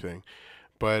everything.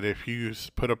 But if you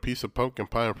put a piece of pumpkin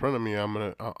pie in front of me,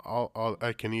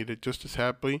 I can eat it just as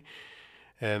happily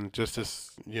and just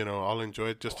as I'll enjoy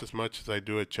it just as much as I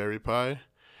do a cherry pie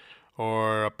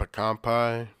or a pecan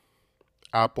pie,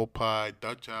 apple pie,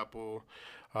 Dutch apple,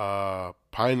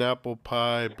 pineapple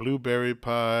pie, blueberry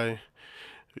pie.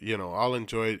 I'll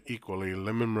enjoy it equally.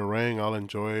 Lemon meringue, I'll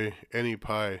enjoy any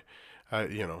pie. Uh,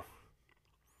 you know,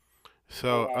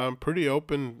 so Mhm. I'm pretty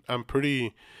open. I'm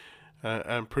pretty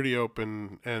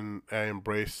open, and I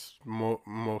embrace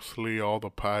mostly all the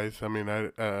pies. I mean,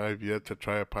 I've yet to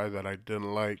try a pie that I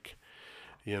didn't like.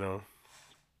 You know,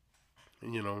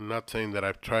 not saying that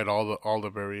I've tried all the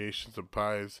variations of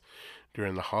pies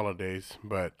during the holidays,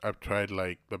 but I've tried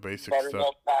like the basic stuff.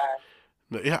 Buttermilk pie.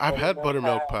 Yeah, I've had Buttermilk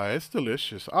buttermilk pie. pie. It's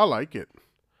delicious. I like it.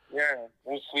 Yeah,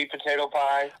 and sweet potato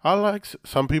pie.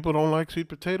 Some people don't like sweet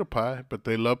potato pie, but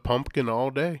they love pumpkin all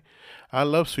day. I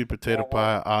love sweet potato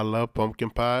Uh-huh. pie. I love pumpkin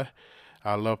pie.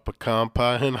 I love pecan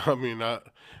pie. And I mean, I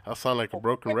sound like a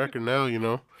broken record now,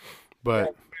 Yeah,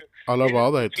 but I love you're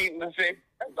all just that. repeating the same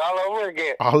all over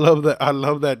again. I love that. I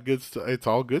love that good stuff. It's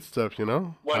all good stuff.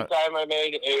 One time I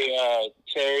made a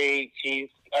cherry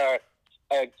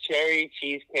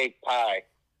cheesecake pie.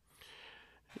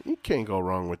 You can't go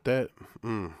wrong with that.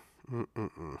 Mm,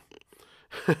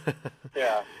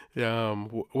 Yeah. yeah.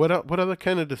 What other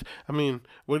kind of I mean,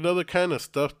 what other kind of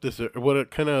stuff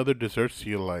what kind of other desserts do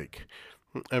you like?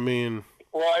 I mean,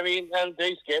 Well, I mean, on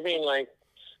Thanksgiving, like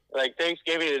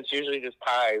Thanksgiving, it's usually just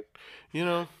pies. you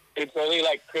know, It's only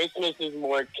like Christmas is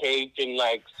more cake and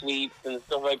like sweets and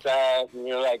stuff like that. And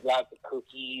like lots of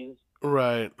cookies.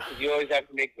 right? 'Cause you always have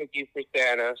to make cookies for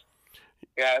Santa.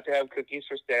 You have to have cookies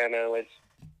for Santa, which,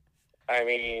 I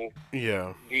mean,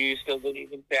 Yeah, do you still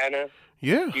believe in Santa?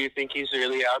 yeah. Do you think he's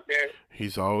really out there?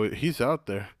 He's out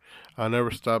there. I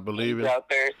never stop He's believing, out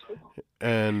there.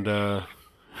 and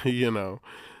you know,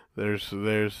 there's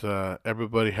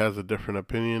everybody has a different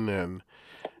opinion, and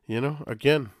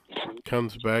again,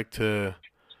 comes back to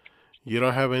you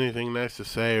don't have anything nice to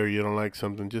say or you don't like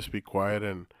something, just be quiet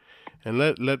and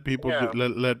let people Yeah.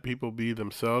 let people be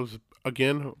themselves.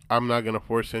 Again, I'm not gonna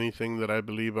force anything that I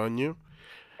believe on you.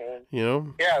 You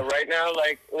know, Yeah, right now,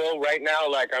 like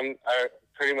I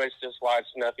pretty much just watch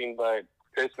nothing but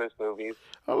Christmas movies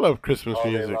I love Christmas all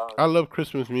day music. long. I love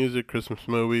Christmas music, Christmas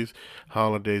movies,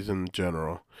 holidays in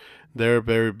general. They're a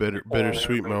very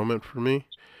bittersweet moment for me,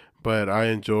 but I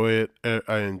enjoy it.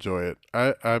 I enjoy it.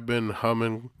 I've been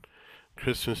humming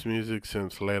Christmas music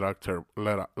since late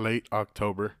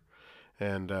October,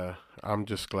 and I'm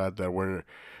just glad that we're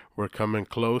coming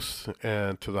close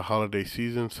and to the holiday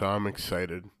season. So I'm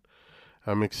excited.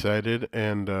 I'm excited,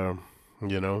 and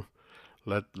you know,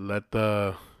 let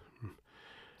the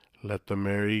let the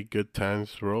merry good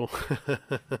times roll.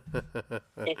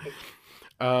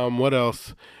 What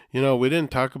else? We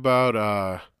didn't talk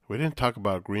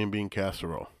about green bean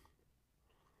casserole.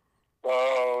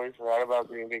 Oh, we forgot about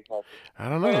green bean casserole. I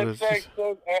don't But know. it's like,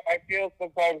 I feel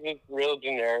sometimes it's real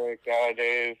generic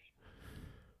nowadays.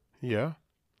 Yeah,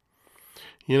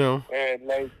 you know, And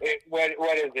like,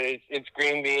 what is it? It's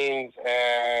green beans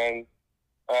and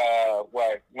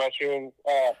what mushrooms,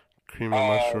 cream of um,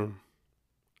 mushroom.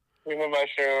 cream of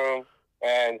mushroom,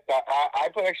 and so I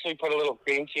actually put a little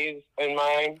cream cheese in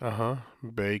mine, Uh huh.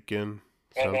 Bacon.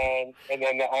 and Some.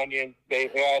 then the onions.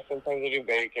 Yeah, sometimes I do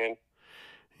bacon.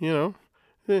 You know.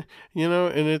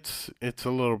 And it's a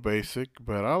little basic,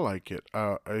 but I like it.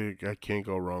 I can't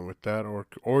go wrong with that,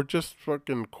 or just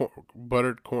fucking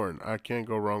buttered corn. I can't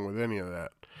go wrong with any of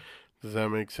that. Does that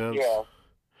make sense? Yeah.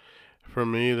 For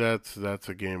me, that's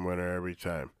a game winner every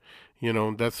time.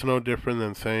 That's no different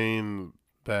than saying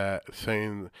that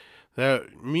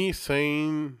me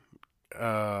saying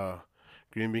uh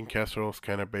green bean casserole is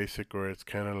kind of basic, or it's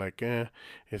kind of like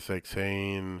it's like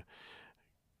saying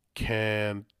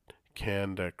canned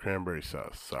canned cranberry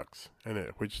sauce sucks, and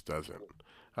which doesn't.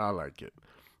 I like it.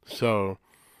 So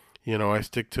I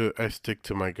stick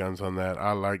to my guns on that.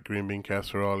 I like green bean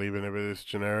casserole, even if it is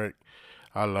generic.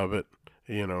 I love it.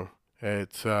 You know,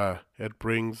 it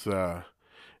brings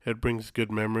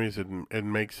good memories. It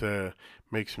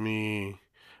makes me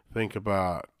think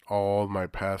about all my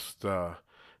past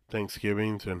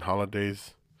Thanksgivings and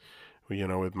holidays.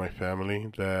 With my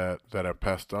family that I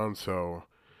passed on. So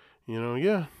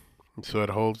yeah. So it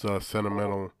holds a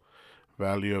sentimental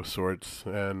value of sorts,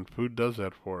 and food does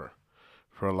that for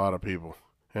a lot of people,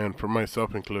 and for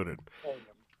myself included.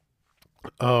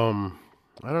 Um,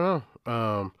 I don't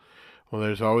know. Well,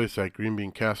 there's always that green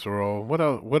bean casserole. What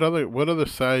else? What other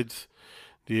sides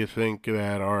do you think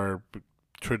that are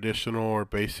traditional or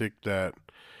basic that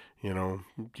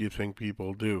you think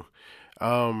people do?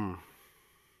 Um,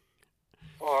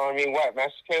 Well, I mean, what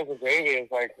mashed potatoes and gravy is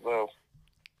like the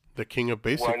the king of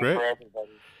basic, one right? for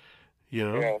everybody. You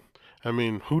know, Yeah. I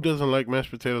mean, who doesn't like mashed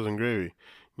potatoes and gravy?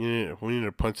 We need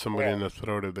to punch somebody Yeah. in the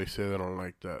throat if they say they don't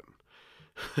like that.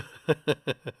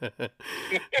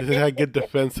 Did I get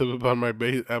defensive about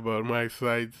my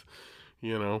sides?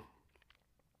 You know,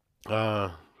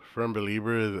 uh, firm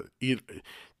believer is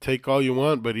take all you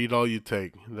want, but eat all you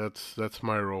take. That's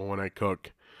my rule when I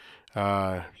cook.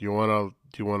 You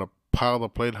wanna pile the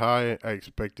plate high. I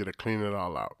expect you to clean it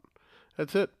all out.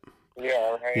 That's it.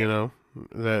 Yeah. You Right. know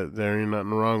that there ain't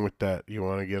nothing wrong with that. You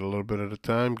want to get a little bit at a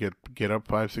time. Get up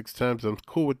 5 6 times. I'm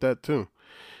cool with that too.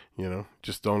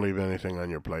 Just don't leave anything on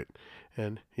your plate.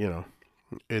 And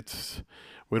it's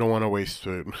we don't want to waste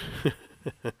food.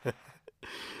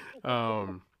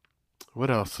 Um, what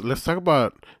else? Let's talk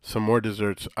about some more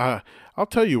desserts. I'll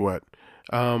tell you what.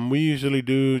 We usually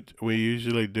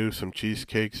do some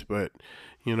cheesecakes, but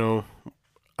you know,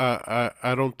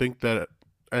 I don't think that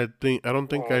I don't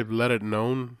think Mhm. I've let it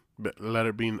known, but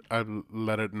I've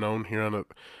let it known here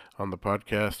on the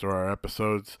podcast or our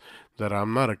episodes that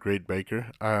I'm not a great baker.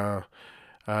 Uh,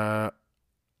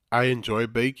 I enjoy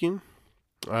baking.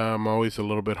 I'm always a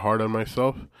little bit hard on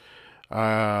myself.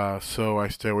 So I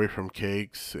stay away from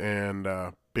cakes and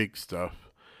big stuff.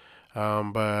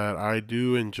 But I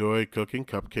do enjoy cooking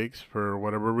cupcakes for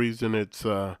whatever reason. It's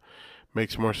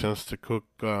makes more sense to cook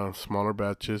smaller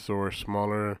batches or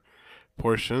smaller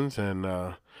portions, and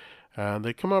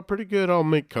they come out pretty good. I'll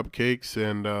make cupcakes,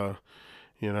 and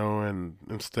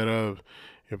instead of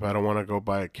if I don't want to go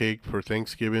buy a cake for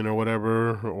Thanksgiving or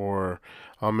whatever, or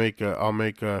I'll make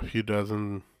a few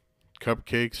dozen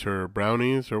cupcakes or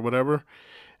brownies or whatever,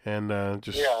 and Yeah.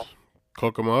 just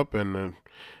cook them up, and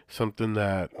something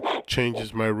that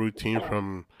changes my routine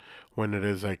from when it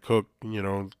is I cook,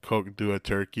 do a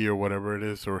turkey or whatever it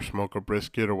is, or smoke a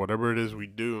brisket or whatever it is we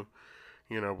do.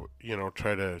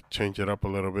 Try to change it up a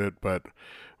little bit, but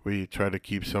we try to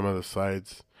keep some of the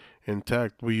sides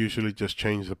intact. We usually just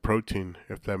change the protein,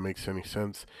 if that makes any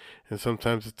sense. And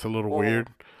sometimes it's a little Mhm. weird,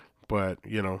 but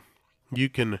you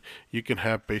can you can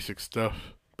have basic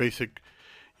stuff,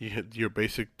 your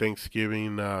basic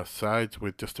Thanksgiving sides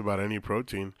with just about any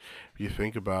protein. If you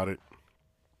think about it,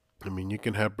 I mean, you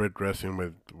can have bread dressing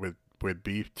with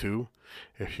beef too,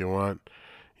 if you want.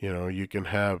 You can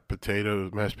have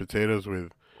mashed potatoes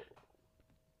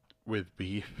with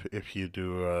beef if you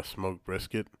do a smoked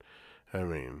brisket. I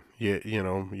mean,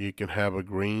 you can have a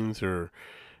greens or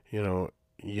you know,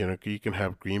 you can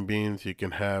have green beans. You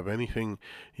can have anything.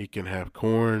 You can have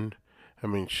corn. I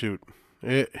mean, shoot,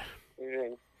 it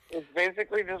Mhm. It's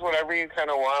basically just whatever you kind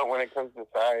of want when it comes to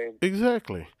size.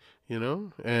 exactly.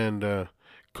 And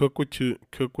cook what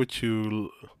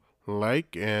you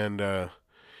like, and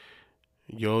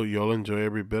you'll enjoy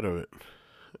every bit of it.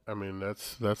 I mean,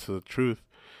 that's the truth.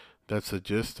 That's the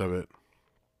gist of it.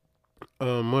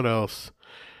 What else?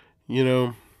 You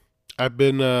know, I've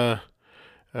been uh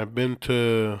I've been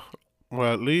to,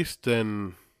 well, at least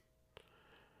in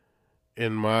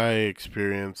my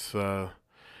experience,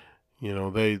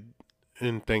 they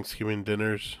in Thanksgiving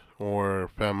dinners or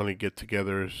family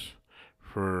get-togethers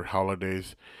for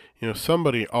holidays,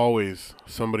 somebody always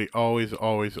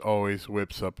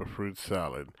whips up a fruit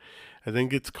salad. I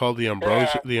think it's called Yeah.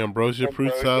 the ambrosia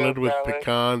fruit Ambrosia salad with salad.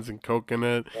 pecans and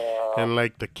coconut Uh, and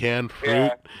like the canned fruit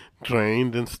yeah.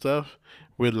 drained and stuff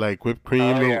with like whipped Oh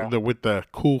cream, yeah. with the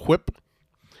Cool Whip.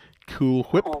 Cool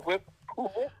whip. Cool whip.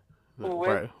 Cool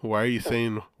whip. Why are you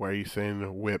saying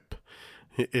whip?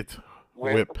 It's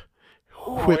Whip. whip.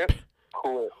 Cool Whip. whip.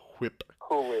 Cool whip. Whip.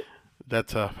 Cool whip.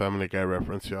 That's a Family Guy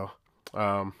reference, y'all.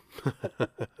 Um,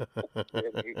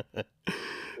 Is it?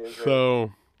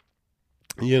 so,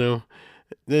 you know,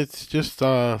 it's just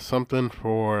something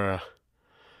for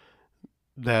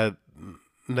that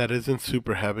that isn't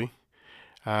super heavy.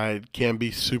 It can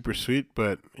be super sweet,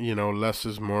 but less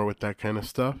is more with that kind of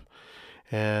stuff.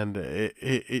 And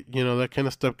that kind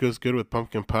of stuff goes good with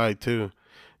pumpkin pie too.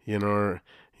 Or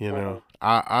Mhm.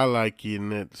 I like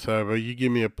eating it. So if you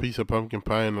give me a piece of pumpkin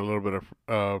pie and a little bit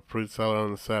of fruit salad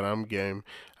on the side, I'm game.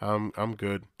 I'm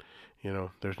good.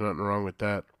 There's nothing wrong with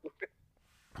that.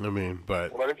 I mean,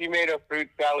 but What if you made a fruit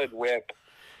salad whip?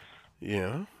 I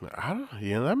don't.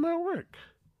 That might work.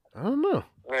 I don't know.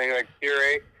 Like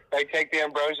puree. Like take the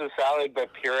ambrosia salad,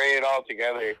 but puree it all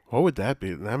together. What would that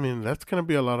be? I mean, that's gonna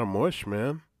be a lot of mush,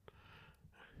 man.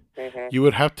 Mhm. You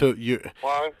would have to you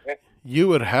Well, you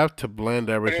would have to blend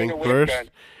put it in everything a whip gun. first,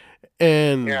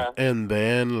 and Yeah. and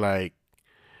then like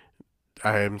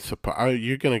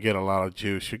you're gonna get a lot of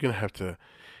juice. You're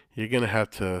gonna have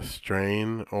to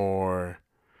strain, or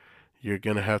you're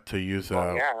gonna have to use Well,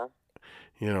 a yeah.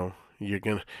 you know you're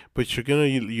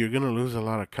gonna lose a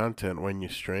lot of content when you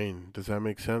strain. Does that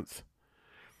make sense?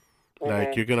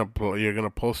 Like Mhm. you're gonna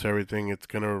pulse everything. It's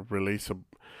gonna release a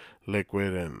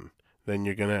liquid, and then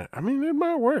you're gonna. I mean, it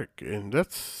might work, and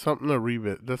that's something to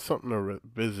revisit. That's something to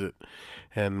revisit,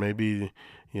 and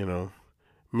you know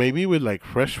maybe with like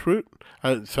fresh fruit.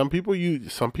 Some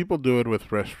people do it with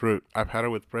fresh fruit. I've had it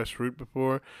with fresh fruit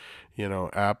before.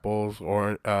 Apples,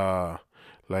 or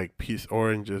like peach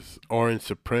oranges, orange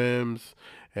supremes,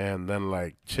 and then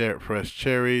like fresh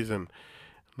cherries, and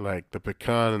like the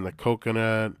pecan and the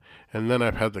coconut. And then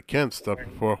I've had the canned stuff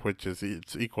before, which is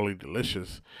it's equally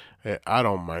delicious. I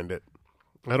don't mind it.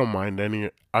 I don't mind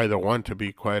either one, to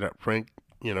be quite frank.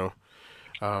 You know,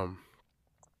 um,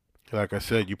 Like I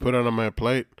said, you put it on my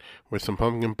plate with some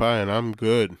pumpkin pie, and I'm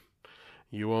good.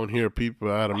 You won't hear people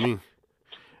out of me.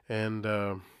 And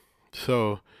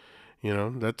so,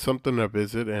 that's something to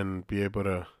visit and be able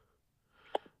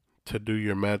to do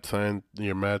your mad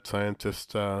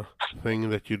scientist thing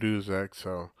that you do, Zach.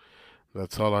 So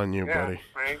that's all on you, Yeah, buddy.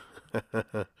 right.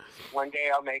 One day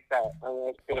I'll make that.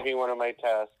 It's gonna be one of my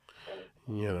tasks.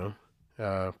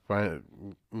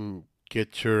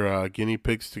 Get your guinea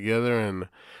pigs together and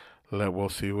we'll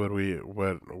see what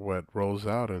rolls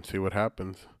out and see what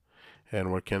happens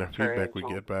and what kind of feedback we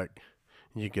get back.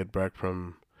 You get back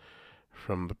from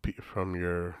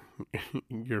your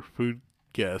your food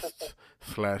guests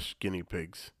 / guinea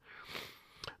pigs.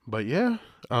 But yeah,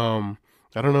 I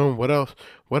don't know what else.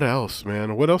 What else,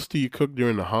 man? What else do you cook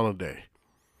during the holiday?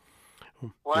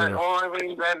 What? Oh, I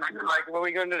mean, then like when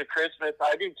we go into the Christmas,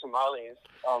 I do tamales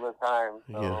all the time.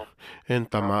 So. Yeah, and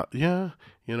yeah,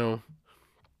 you know,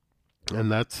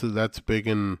 and that's big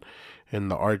in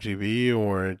the RGV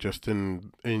or just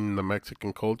in the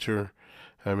Mexican culture.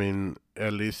 I mean,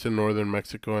 at least in northern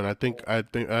Mexico, and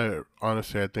I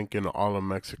honestly I think in all of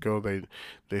Mexico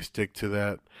they stick to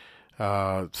that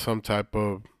some type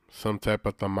of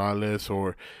tamales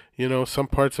or some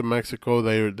parts of Mexico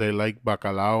they like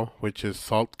bacalao, which is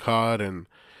salt cod, and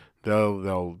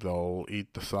they'll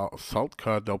eat the salt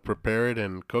cod. They'll prepare it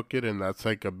and cook it, and that's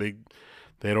like a big.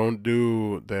 They don't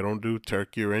do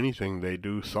turkey or anything. They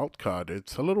do salt cod.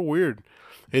 It's a little weird.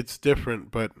 It's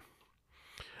different, but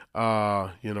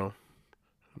uh, you know,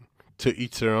 to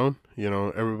each their own.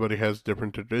 Everybody has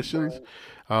different traditions.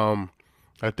 Um,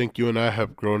 I think you and I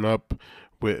have grown up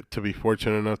to be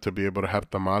fortunate enough to be able to have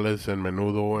tamales and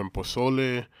menudo and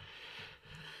pozole.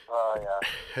 Yeah.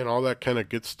 And all that kind of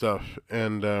good stuff.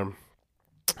 And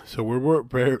so we're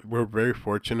very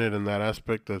fortunate in that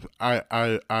aspect. Of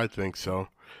I think so.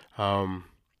 Um,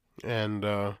 and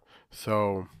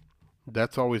so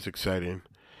that's always exciting.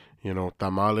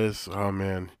 Tamales. Oh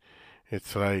man,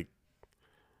 it's like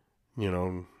you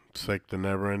know it's like the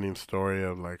never-ending story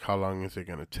of like how long is it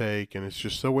gonna take, and it's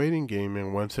just a waiting game.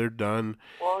 And once they're done,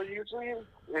 well, usually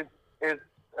it's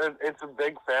it's a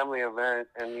big family event,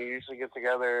 and you usually get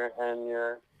together and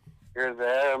you're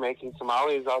there making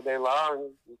tamales all day long,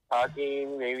 just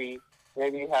talking, maybe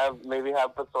have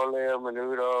pozole or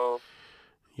menudo.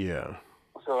 yeah.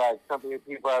 So like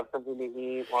people have something to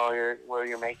eat while you're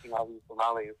making all these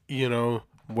tamales.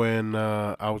 When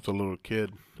I was a little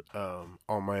kid,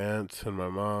 all my aunts and my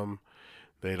mom,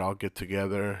 they'd all get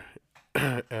together,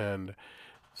 and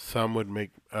some would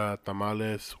make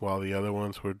tamales, while the other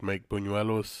ones would make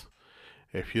buñuelos.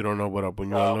 If you don't know what a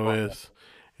buñuelo is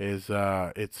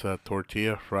it's a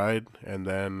tortilla fried and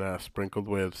then sprinkled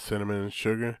with cinnamon and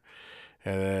sugar,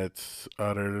 and it's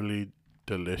utterly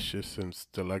delicious and it's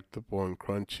delectable and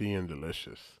crunchy and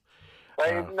delicious.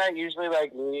 Like, isn't that usually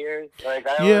like New Year's? Like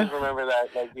I Yeah, always remember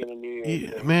that like being a New Year's yeah,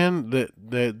 thing. man.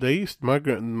 They used my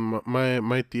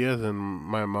tias and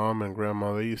my mom and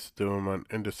grandma. They used to do them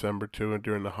in December too, and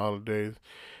during the holidays.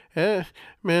 Eh,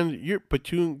 man, you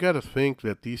gotta think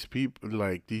that these people,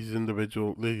 like these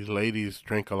ladies,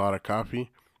 drink a lot of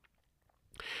coffee,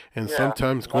 and Yeah.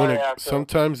 Oh yeah. So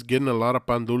sometimes getting a lot of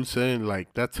pan dulce, and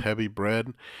like that's heavy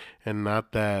bread, and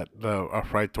not that a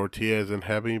fried tortilla isn't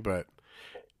heavy, but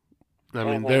I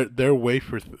mean mhm. they're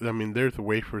the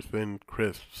wafer thin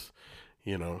crisps.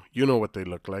 You know what they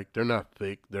look like. They're not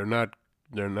thick. They're not.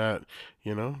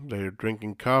 They're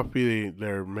drinking coffee.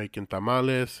 They're making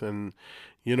tamales, and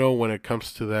when it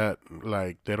comes to that,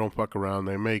 like they don't fuck around.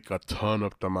 They make a ton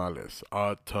of tamales,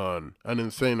 a ton, an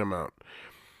insane amount.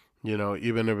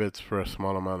 Even if it's for a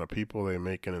small amount of people, they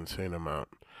make an insane amount.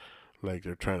 Like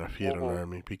they're trying to feed an Mhm.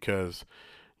 army because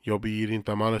you'll be eating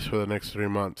tamales for the next 3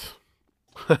 months.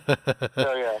 So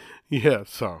yeah. Yeah,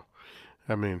 so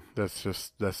I mean that's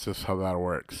just how that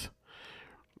works.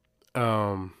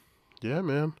 Um, yeah,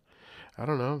 man. I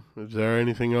don't know. Is there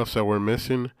anything else that we're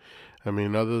missing? I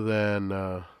mean, other than you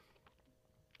No,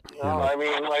 know, I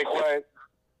mean like what.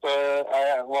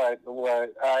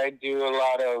 What I do a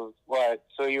lot of what.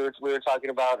 So we were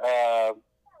talking about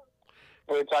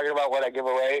what I give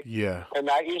away, yeah. and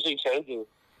that usually changes.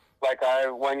 Like I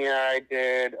one year I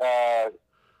did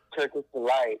Turkish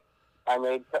delight. I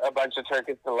made a bunch of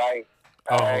Turkish delight.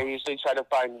 I Oh, usually try to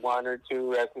find one or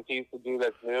two recipes to do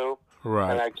that's new, and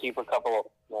right. I keep a couple of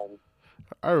them.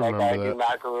 I Like remember I do that.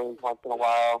 macaroons once in a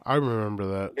while. I remember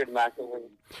that. Good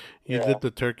macaroons. You Yeah. did the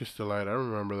Turkish delight. I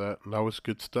remember that. That was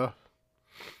good stuff.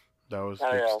 That was Oh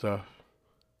good yeah. stuff.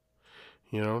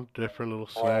 Different little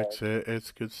Uh, snacks.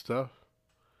 It's good stuff.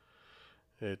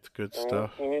 It's good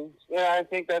stuff. Yeah, I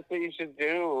think that's what you should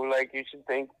do. Like, you should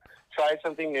try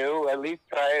something new. At least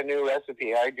try a new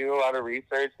recipe. I do a lot of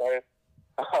research. I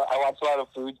watch a lot of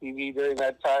food TV during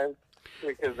that time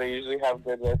because they usually have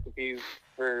good recipes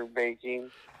for baking.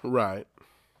 Right.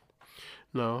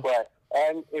 No.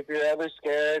 And if you're ever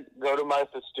scared, go to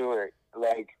Martha Stewart.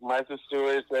 Like, Martha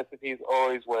Stewart's recipes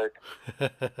always work.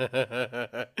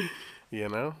 You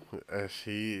know,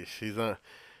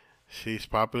 she's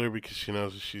popular because she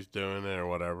knows what she's doing or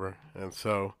whatever, and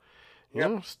so you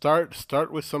know,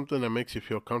 start with something that makes you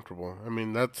feel comfortable. I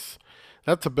mean, that's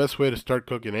the best way to start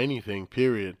cooking anything.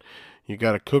 Period. You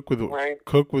got to cook with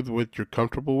what you're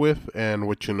comfortable with and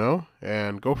what you know,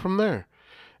 and go from there.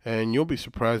 And you'll be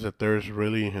surprised that there's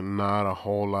really not a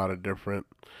whole lot of difference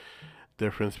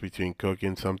between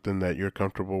cooking something that you're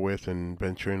comfortable with and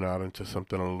venturing out into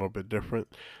something a little bit different.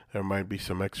 There might be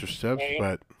some extra steps,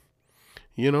 but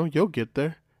you know, you'll get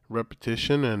there.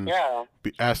 Repetition and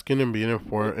be asking and being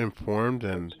informed,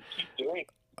 and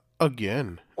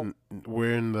again,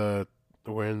 we're in the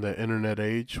internet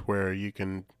age where you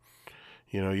can,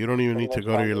 you know, you don't even need to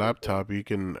go to your laptop.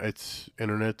 It's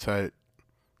internet's at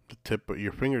the tip of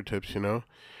your fingertips, you know.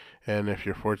 And if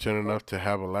you're fortunate enough to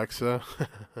have Alexa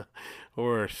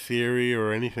or Siri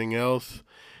or anything else,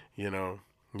 you know,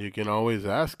 you can always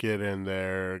ask it, and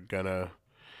they're gonna,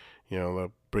 you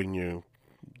know,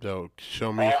 they'll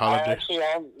show me how to do. Actually,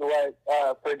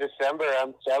 for December,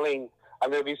 I'm going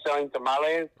to be selling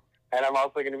tamales, and I'm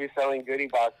also going to be selling goodie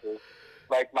boxes,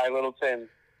 like my little tin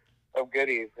of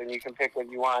goodies, and you can pick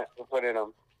what you want to put in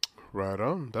them. Right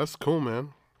on. That's cool,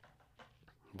 man.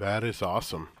 That is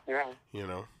awesome. Yeah. You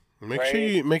know, make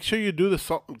sure you do the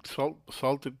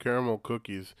salted caramel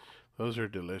cookies. Those are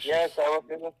delicious. Yes, I will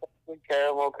do the salted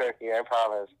caramel cookie. I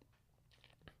promise.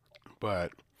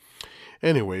 But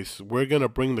anyways, we're gonna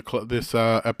bring this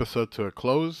episode to a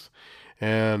close,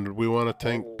 and we want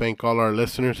to thank all our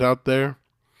listeners out there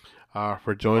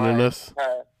for joining us.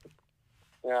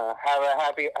 Yeah, have a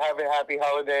happy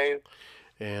holidays.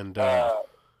 And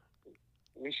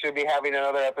we should be having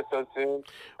another episode soon.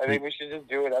 I think we should just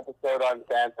do an episode on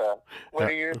Santa. What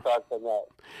are your thoughts on that?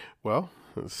 Well,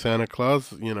 Santa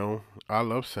Claus, you know, I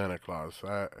love Santa Claus.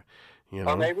 You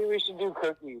know. Or maybe we should do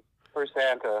cookies for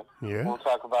Santa. Yeah. We'll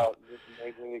talk about just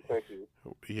making cookies.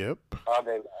 Yep. All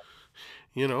day long.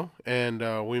 You know, and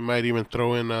we might even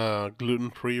throw in a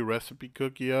gluten-free recipe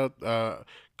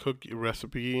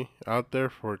recipe out there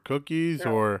for cookies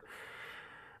or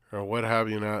what have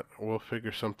you not. We'll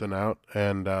figure something out,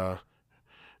 and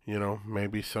you know,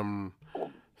 maybe some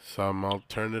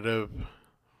alternative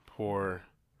for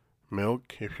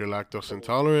milk if you're lactose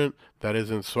intolerant that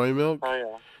isn't soy milk. Oh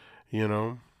yeah. You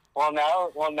know. Well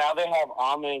now they have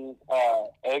almond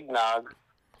eggnog.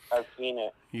 I've seen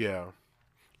it. Yeah.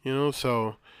 You know,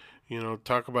 so, you know,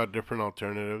 talk about different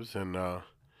alternatives, and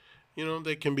you know,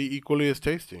 they can be equally as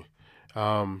tasty.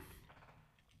 You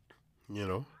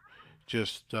know,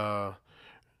 just you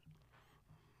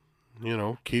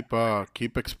know, keep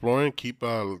exploring, keep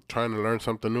trying to learn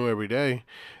something new every day,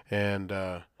 and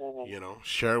you know,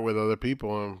 share it with other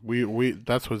people. And we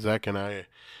that's what Zach and I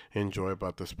enjoy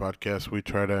about this podcast. We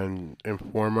try to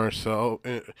inform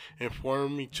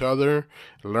each other,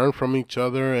 learn from each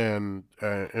other, and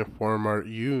inform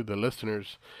the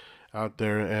listeners out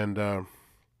there. And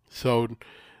so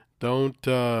don't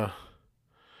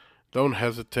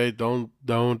hesitate. Don't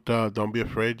be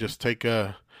afraid. Just take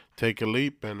a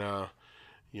leap, and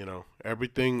you know,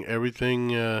 everything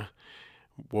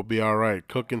will be all right.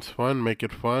 Cooking's fun. Make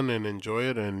it fun and enjoy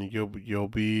it, and you'll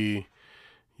be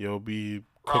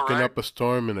cooking up a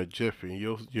storm in a jiffy.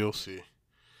 You'll see.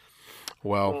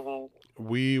 Well,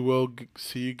 we will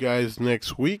see you guys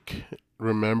next week.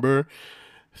 Remember,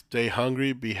 stay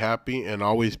hungry, be happy, and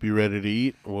always be ready to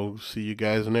eat. We'll see you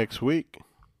guys next week.